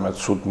չգիտեմ այդ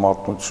սուտ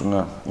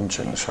մատնությունը ինչ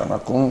է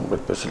նշանակում,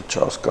 այդպես էլ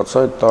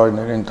չհասկացա այդ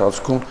տարիների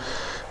ընթացքում,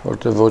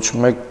 որովհետև ոչ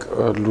մեկ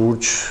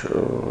լուրջ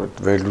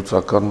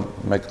վերլուծական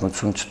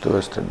մեկնություն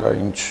չտվեց, թե դա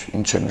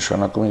ինչ է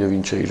նշանակում եւ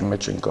ինչ է իր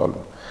մեջ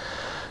ընկալում։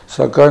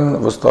 Սակայն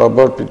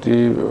վստահաբար պիտի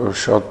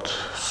շատ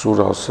սուր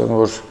ասեմ,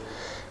 որ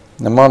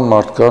նման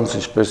մարդկանց,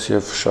 ինչպես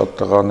եւ շատ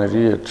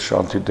տղաների այդ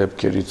շանթի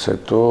դեպքերից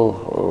հետո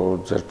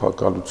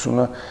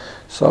ձերբակալությունը,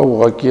 սա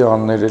ուղղակի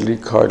աններելի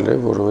քայլ է,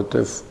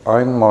 որովհետեւ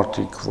այն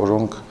մարդիկ,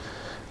 որոնք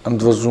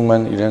ընդվզում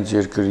են իրենց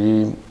երկրի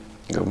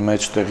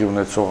մեջ տեղի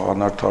ունեցող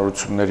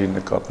անարդարությունների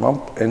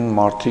նկատմամբ, այն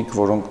մարդիկ,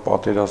 որոնք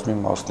պատերազմի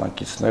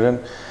մասնակիցներ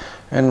են,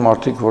 այն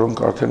մարդիկ,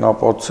 որոնք արդեն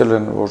ապացուցել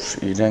են, որ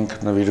իրենք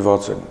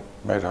նվիրված են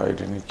մեր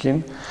հայրենիքին,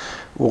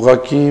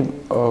 ուղղակի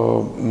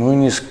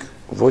նույնիսկ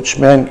ոչ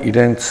միայն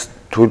իրենց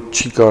թույլ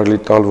չի կարելի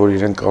տալ, որ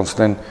իրենք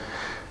անցնեն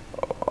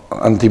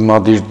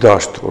ընդդիմադիր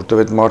դաշտ,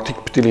 որտեղ այդ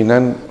մարդիկ պիտի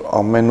լինեն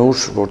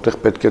ամենուր, որտեղ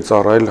պետք է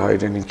ծառայել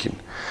հայրենիքին։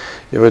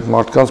 Եվ այդ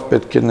մարդկանց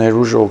պետք է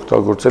ներուժը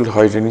օգտագործել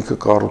հայրենիքը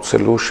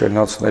կառուցելու,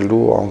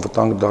 շենացնելու,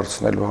 անվտանգ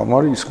դարձնելու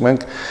համար, իսկ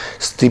մենք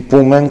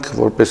ստիպում ենք,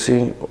 որպեսզի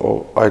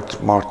այդ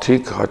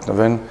մարդիկ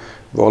հայտնվեն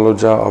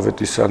Վոլոդյա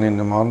Ավետիսյանի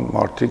նման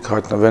մարդիկ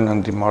հայտնվեն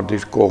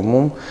ընդդիմադիր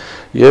կողմում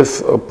եւ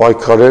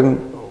պայքարեն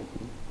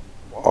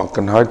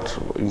ակնհայտ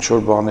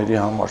ինչ-որ բաների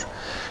համար։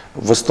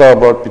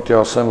 Վստահաբար պիտի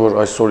ասեմ, որ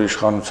այսօր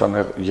իշխանության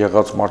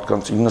եղած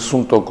մարդկանց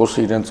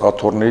 90%-ը իրենց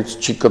աթոռներից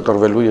չի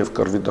կտրվելու եւ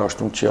կռվի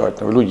դաշտում չի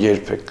հայտնվելու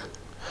երբեք։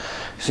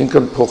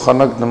 Այսինքն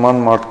փոխանակ նման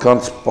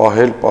մարդկանց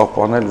պահել,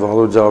 պահպանել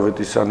Վոլոդյա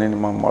Ավետիսյանի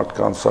նման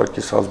մարդկանց,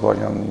 Սարգիս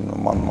Ազբարյանի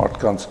նման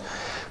մարդկանց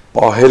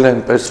պահել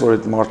այնպես, որ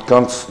այդ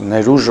մարդկանց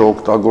ներուժը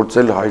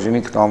օգտագործել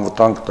հայրենիքն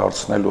անվտանգ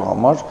դարձնելու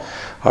համար,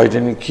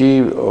 հայրենիքի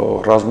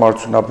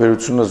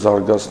ռազմարտությունաբերությունը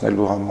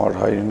զարգացնելու համար,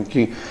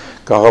 հայրենիքի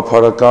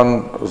գաղափարական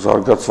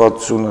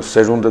զարգացվածությունը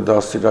սերունդը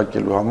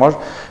դաստիարակելու համար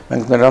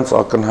մենք նրանց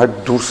ակնհայտ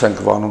դուրս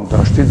ենք վանում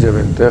դաշտից եւ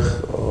այնտեղ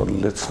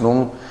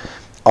լցնում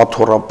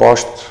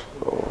աթոռապաշտ,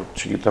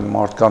 չգիտեմ,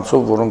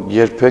 մարդկանցով, որոնք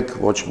երբեք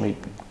ոչ մի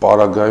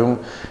պարագայում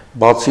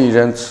բացի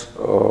իրենց,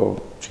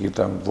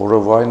 չգիտեմ,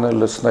 որովայնը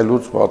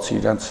լցնելուց, բացի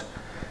իրենց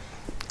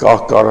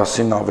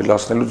կահ-կարասին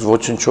ավելացնելուց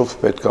ոչնչով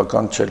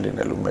պետքական չէ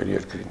լինելու մեր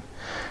երկրին։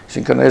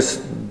 Այսինքն այս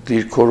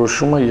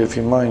դիրքորոշումը եւ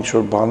հիմա ինչ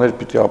որ բաներ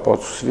պիտի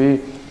ապացուցվի,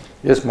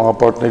 ես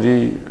մահապարտների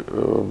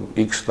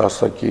X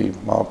դասակի,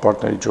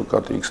 մահապարտների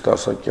ջոկատի X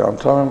դասակի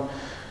անդամ եմ,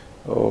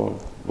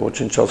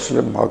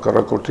 ոչնչացրել եմ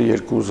հակառակորդի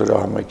 2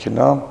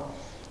 զրահամեքենա,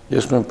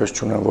 ես նույնպես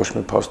չունեմ ոչ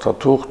մի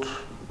փաստաթուղթ,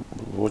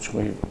 ոչ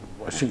մի,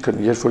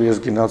 այսինքն երբ որ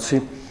ես գնացի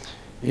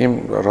իմ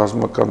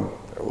ռազմական,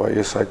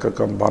 ես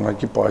հայկական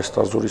բանակի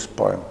պայստազորի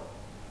սպա եմ,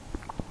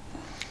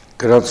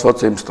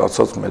 գրանցված եմ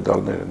ստացած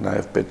մեդալները,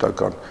 նաև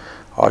պետական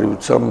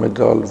հարյուրության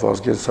մեդալ,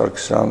 Վազգեն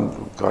Սարգսյան,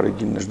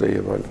 Կարիգին Նժդե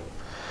եւ այլն։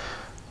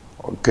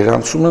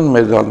 Գրանցում են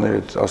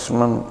մեդալները,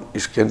 ասում եմ,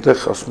 իսկ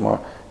այնտեղ ասում է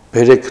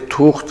բերեք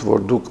թուղթ,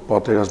 որ դուք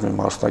պատերազմի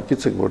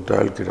մասնակից եք, որ դա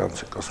էլ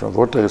գրանցեք, ասում եմ,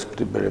 որտեղ ես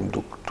պիտի բերեմ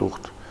դուք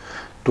թուղթ։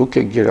 Դուք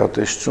եք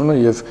գերատեսչությունը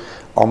եւ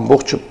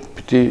ամբողջը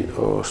պիտի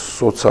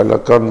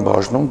սոցիալական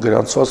բաժնում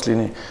գրանցված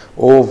լինի,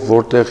 ով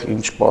որտեղ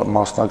ինչ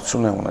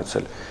մասնակցություն է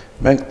ունեցել։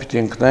 Մենք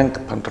պիտի ընկնենք,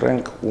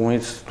 փնտրենք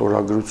ումից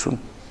ստորագրություն։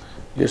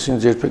 Ես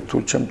ինձ երբեք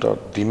թույլ չեմ տա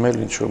դիմել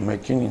ինչ որ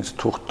մեկին ինձ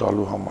թուղթ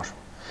տալու համար։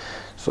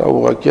 Սա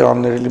ուղղակի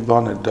աններելի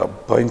բան է դա,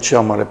 բայց ինչի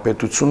համար է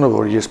պետությունը,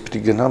 որ ես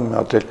պիտի գնամ մի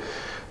հատ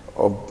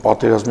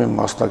պատերազմի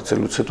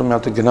մասնակցելուց հետո մի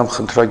հատ գնամ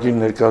խնդրագիր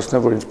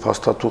ներկայացնեմ, որ ինձ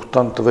փաստաթուղթ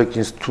տան, տվեք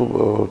ինձ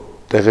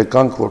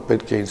տեղեկանք, որ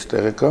պետք է ինձ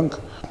տեղեկանք,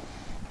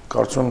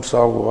 կարծում եմ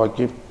սա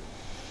ուղղակի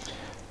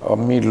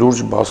մի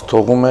լուրջ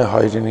բացթողում է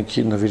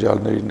հայրենիքի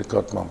նվիրալների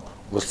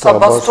նկատմամբ։ Սա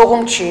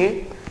բացթողում չի,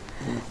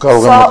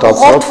 սա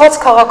ուղղորդված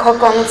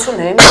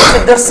քաղաքականություն է,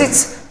 մի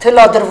դրսից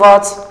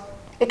թելադրված,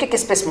 եկեք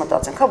այսպես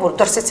մտածենք, որ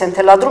դրսից են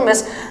թելադրում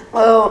ես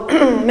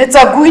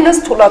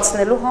մեծագույնս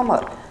թուլացնելու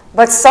համար,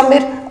 բայց սա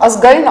մեր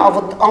ազգային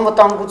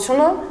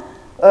անվտանգությունը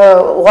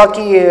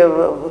ուղղակի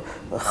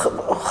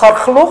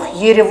խարխլող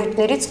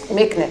երևույթներից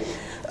մեկն է։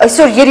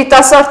 Այսօր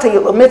երիտասարդը,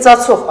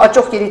 մեծացող,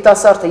 աճող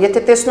երիտասարդը,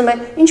 եթե տեսնում է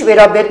ինչ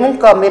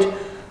վերաբերմունք կա մեր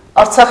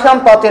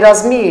Արցախյան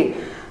պատերազմի,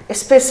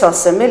 այսպես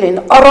ասեմ,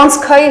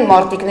 առանցքային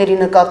մարտիկների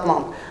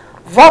նկատմամբ,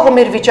 վաղը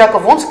մեր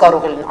վիճակը ոնց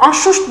կարող է լինել,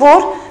 անշուշտ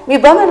որ մի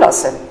բան էլ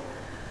ասեմ,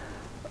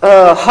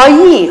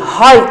 հայի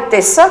հայ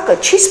տեսակը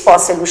չի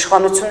սպասել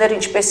իշխանությունները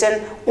ինչպես են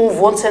ու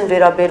ոնց են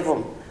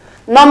վերաբերվում։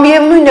 Նա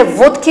միևնույն է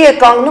ոտքի է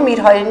կանգնում իր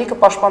հայրենիքը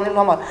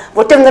պաշտպանելու համար,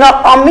 որտեղ նրա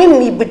ամեն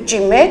մի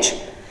բջջի մեջ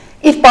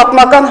իր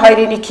պատմական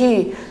հայրենիքի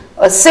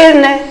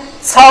սերն է,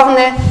 ցավն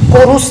է,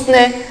 կորուստն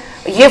է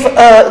եւ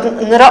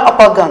նրա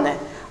ապագան է։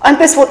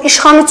 Այնպես որ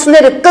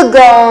իշխանությունները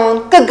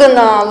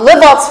կգնան,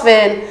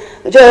 լվացվեն,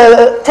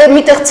 թե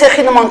միտեղ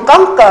ցեխի նման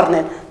կանգ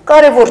կառնեն,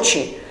 կարևոր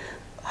չի։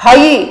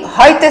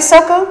 Հայ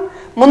տեսակը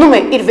մնում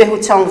է իր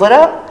վեհության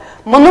վրա,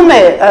 մնում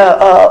է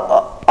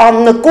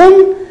աննկուն,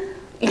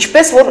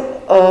 ինչպես որ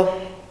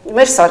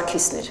մեր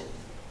Սարգիսներ։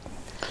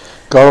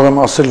 Կարող եմ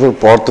ասել, որ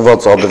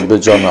պարտված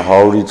Ադրբեջանը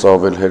 100-ից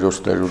ավել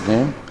հերոսներ ունի,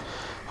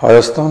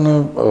 Հայաստանը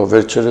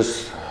վերջերս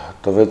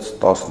տվեց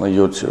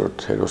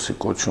 17-րդ հերոսի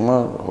կոչումը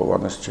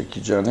Հովհաննես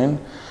Չեքիջյանին,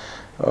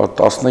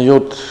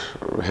 17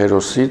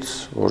 հերոսից,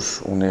 որ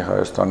ունի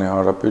Հայաստանի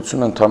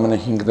Հանրապետությունը, ընդամենը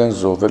 5-ն են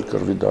զոհվել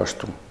կռվի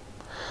դաշտում։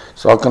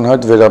 Սա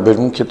ակնհայտ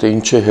վերաբերմունք է, թե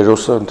ինչ է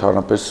հերոսը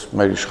ընդհանրապես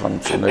մեր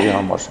իշխանությունների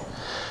համար։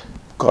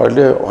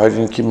 Կարելի է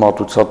հայրենիքի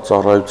մատուցած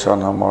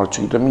ծառայության համար,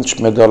 չգիտեմ ինչ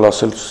մեդալ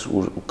ասել,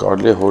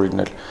 կարելի է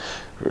հորինել,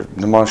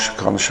 նման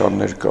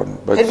շքանշաններ կան,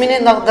 բայց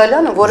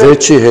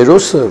վերջի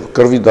հերոսը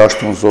կռվի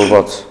դաշտում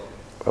զոհված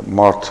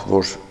մարդ,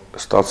 որ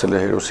ստացել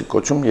է հերոսի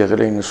կոչում,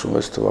 եղել է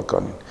 96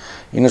 թվականին։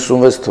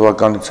 96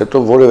 թվականից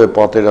հետո որևէ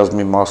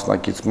պատերազմի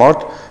մասնակից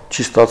մարդ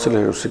չի ստացել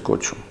հերոսի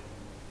կոչում։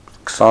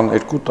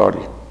 22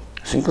 տարի։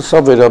 Այսինքն սա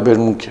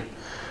վերաբերմունք է։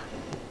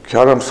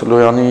 Քյարամ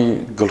Սլոյանի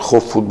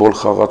գլխով ֆուտբոլ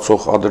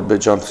խաղացող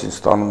ադրբեջանցին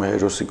ստանում է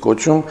հերոսի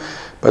կոչում,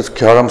 բայց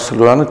Քյարամ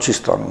Սլոյանը չի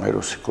ստանում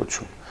հերոսի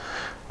կոչում։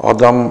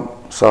 Ադամ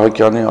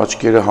Սահակյանի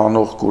աչքերը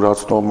հանող,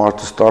 կուրացնող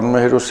մարդը ստանում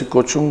է հերոսի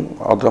կոչում,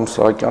 Ադամ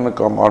Սահակյանը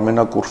կամ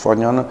Արմենակ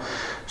Ուրֆանյանը,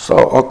 սա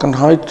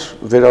ակնհայտ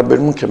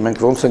վերաբերմունք է, մենք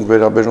ոնց ենք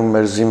վերաբերում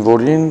մեր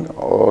զինվորին,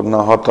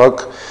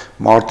 նահատակ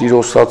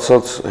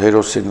մարտիրոսացած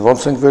հերոսին,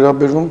 ոնց ենք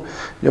վերաբերվում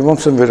եւ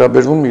ոնց են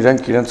վերաբերվում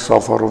իրենց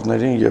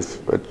Սաֆարովներին եւ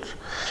այդ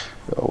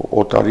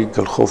օտարի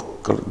գլխով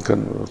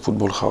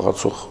ֆուտբոլ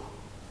խաղացող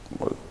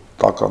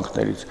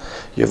տականքներից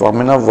եւ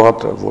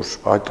ամենավատը, որ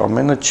այդ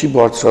ամենը չի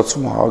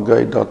բարձրացում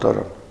Հագայի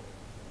դատարան։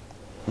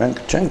 Մենք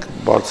չենք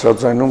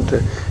բարձրաձայնում, թե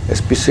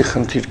այսպիսի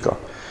խնդիր կա։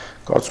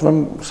 Կարծում եմ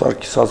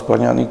Սարգիս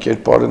Ասպանյանի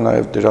կերպարը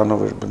նաև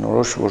դրանով էր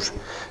բնորոշ, որ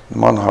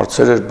նման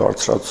հարցեր էր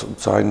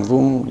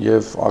բարձրաձայնվում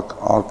եւ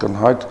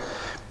ակնհայտ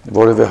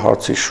որևէ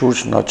հարցի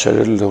շուրջ նա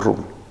չէր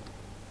լռում։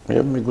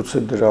 Եվ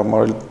միգուցե դրա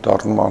համար էլ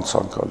դառնում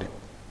անցանկալի։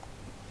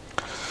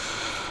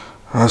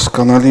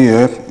 Հասկանալի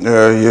է,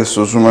 ես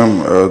ուզում եմ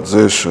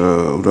ձեր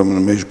ուրեմն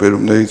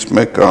մեջբերումներից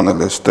մեկը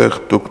անել այստեղ,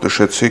 դուք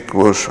նշեցիք,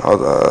 որ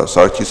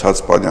Սարգիս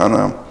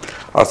Հացպանյանը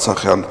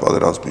Արցախյան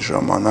պատերազմի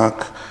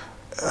ժամանակ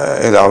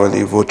էլ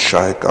ավելի ոչ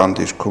շահեկան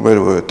դիրքում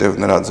էր, որովհետև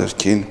նրա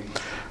ձեռքին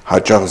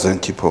հաճախ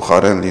զենքի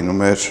փոխարեն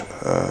լինում էր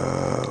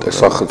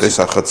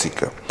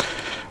տեսախցիկը։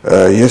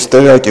 Ես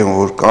տեղյակ եմ,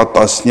 որ կա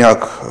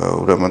տասնյակ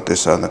ուրեմն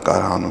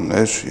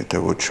տեսանկարահանումներ,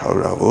 եթե ոչ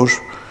հարյուրավոր,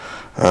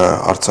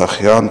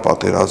 Արցախյան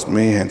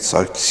պատերազմի հենց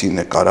Սարգիսի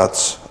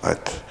նկարած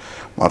այդ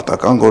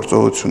մարտական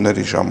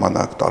գործողությունների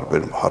ժամանակ,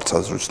 տարբեր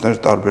հարցազրույցներ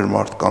տարբեր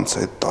մարդկանց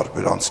հետ,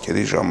 տարբեր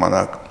անցքերի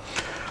ժամանակ,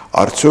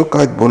 արդյոք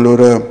այդ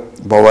բոլորը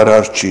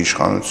բավարար չի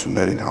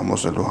իշխանություններին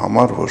համոզելու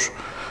համար, որ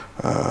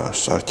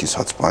Սարգիս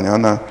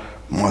Հացպանյանը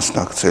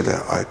մասնակցել է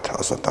այդ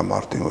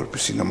ազատամարտին,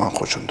 որպեսզի նման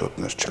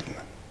խոչընդոտներ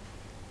չլինեն։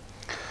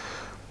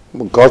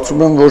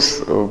 Կարծում եմ, որ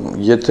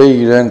եթե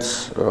իրենց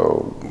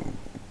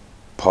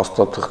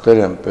փաստաթղթեր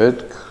են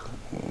պետք,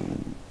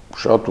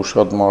 շատ ու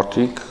շատ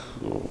մարդիկ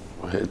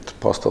հետ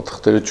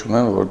փաստաթղթերը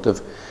չունեն,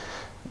 որովհետև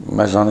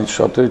մեզանից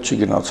շատերը չի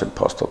գնացել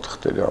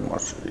փաստաթղթերի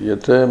համար։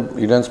 Եթե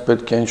իրենց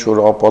պետք է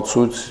ինչ-որ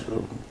ապացույց,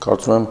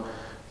 կարծում եմ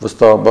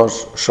վստահաբար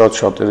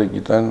շատ-շատերը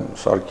գիտեն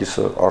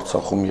Սարգիսը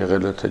Արցախում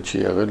եղել է, թե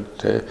չի եղել,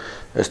 թե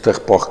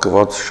այստեղ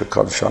պահկված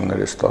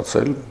շքանշաններ է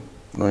ստացել,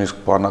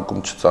 նույնիսկ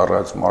բանակում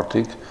չծառայած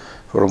մարդիկ,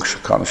 որոնք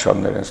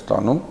շքանշաններ են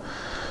ստանում։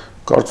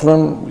 Կարծում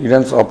եմ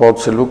իրենց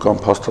ապացուցելու կամ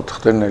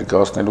փաստաթղթեր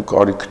ներկայացնելու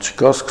կարիք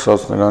չկա,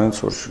 սկսած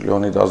նրանից, որ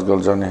Լեոնիդ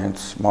Ազգալյանի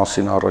հենց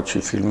մասին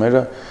առաջի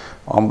ֆիլմերը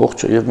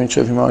ամբողջ եւ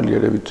մինչեւ հիմա էլ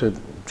երևի թե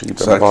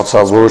չգիտեմ,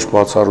 որոշ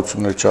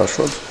բացառություններ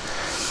չհաշված,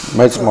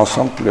 մեծ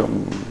մասամբ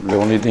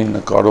Լեոնիդին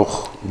նկարող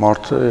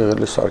մարդը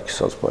եղել է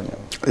Սարգիս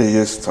Հացպանյանը։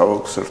 Ես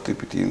ցավոք սրտի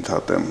պիտի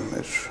ընդհատեմ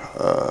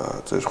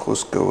ձեր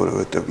խոսքը,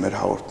 որովհետեւ մեր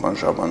հաղորդման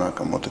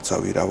ժամանակը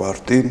մոտեցավ իր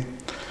ավարտին։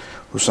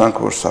 Հուսանք,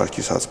 որ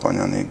Սարգիս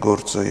Հացպանյանի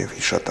գործը եւ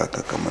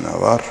հիշատակը կմնա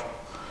վառ,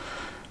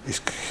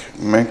 իսկ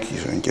մենք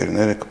իր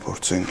ընկերները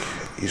կփորձենք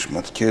իր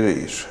մտքերը,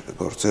 իր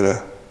գործերը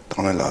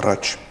տանել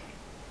առաջ։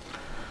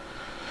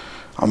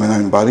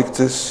 Ամենայն բարիք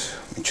ձեզ,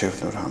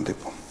 մինչև նոր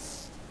հանդիպում։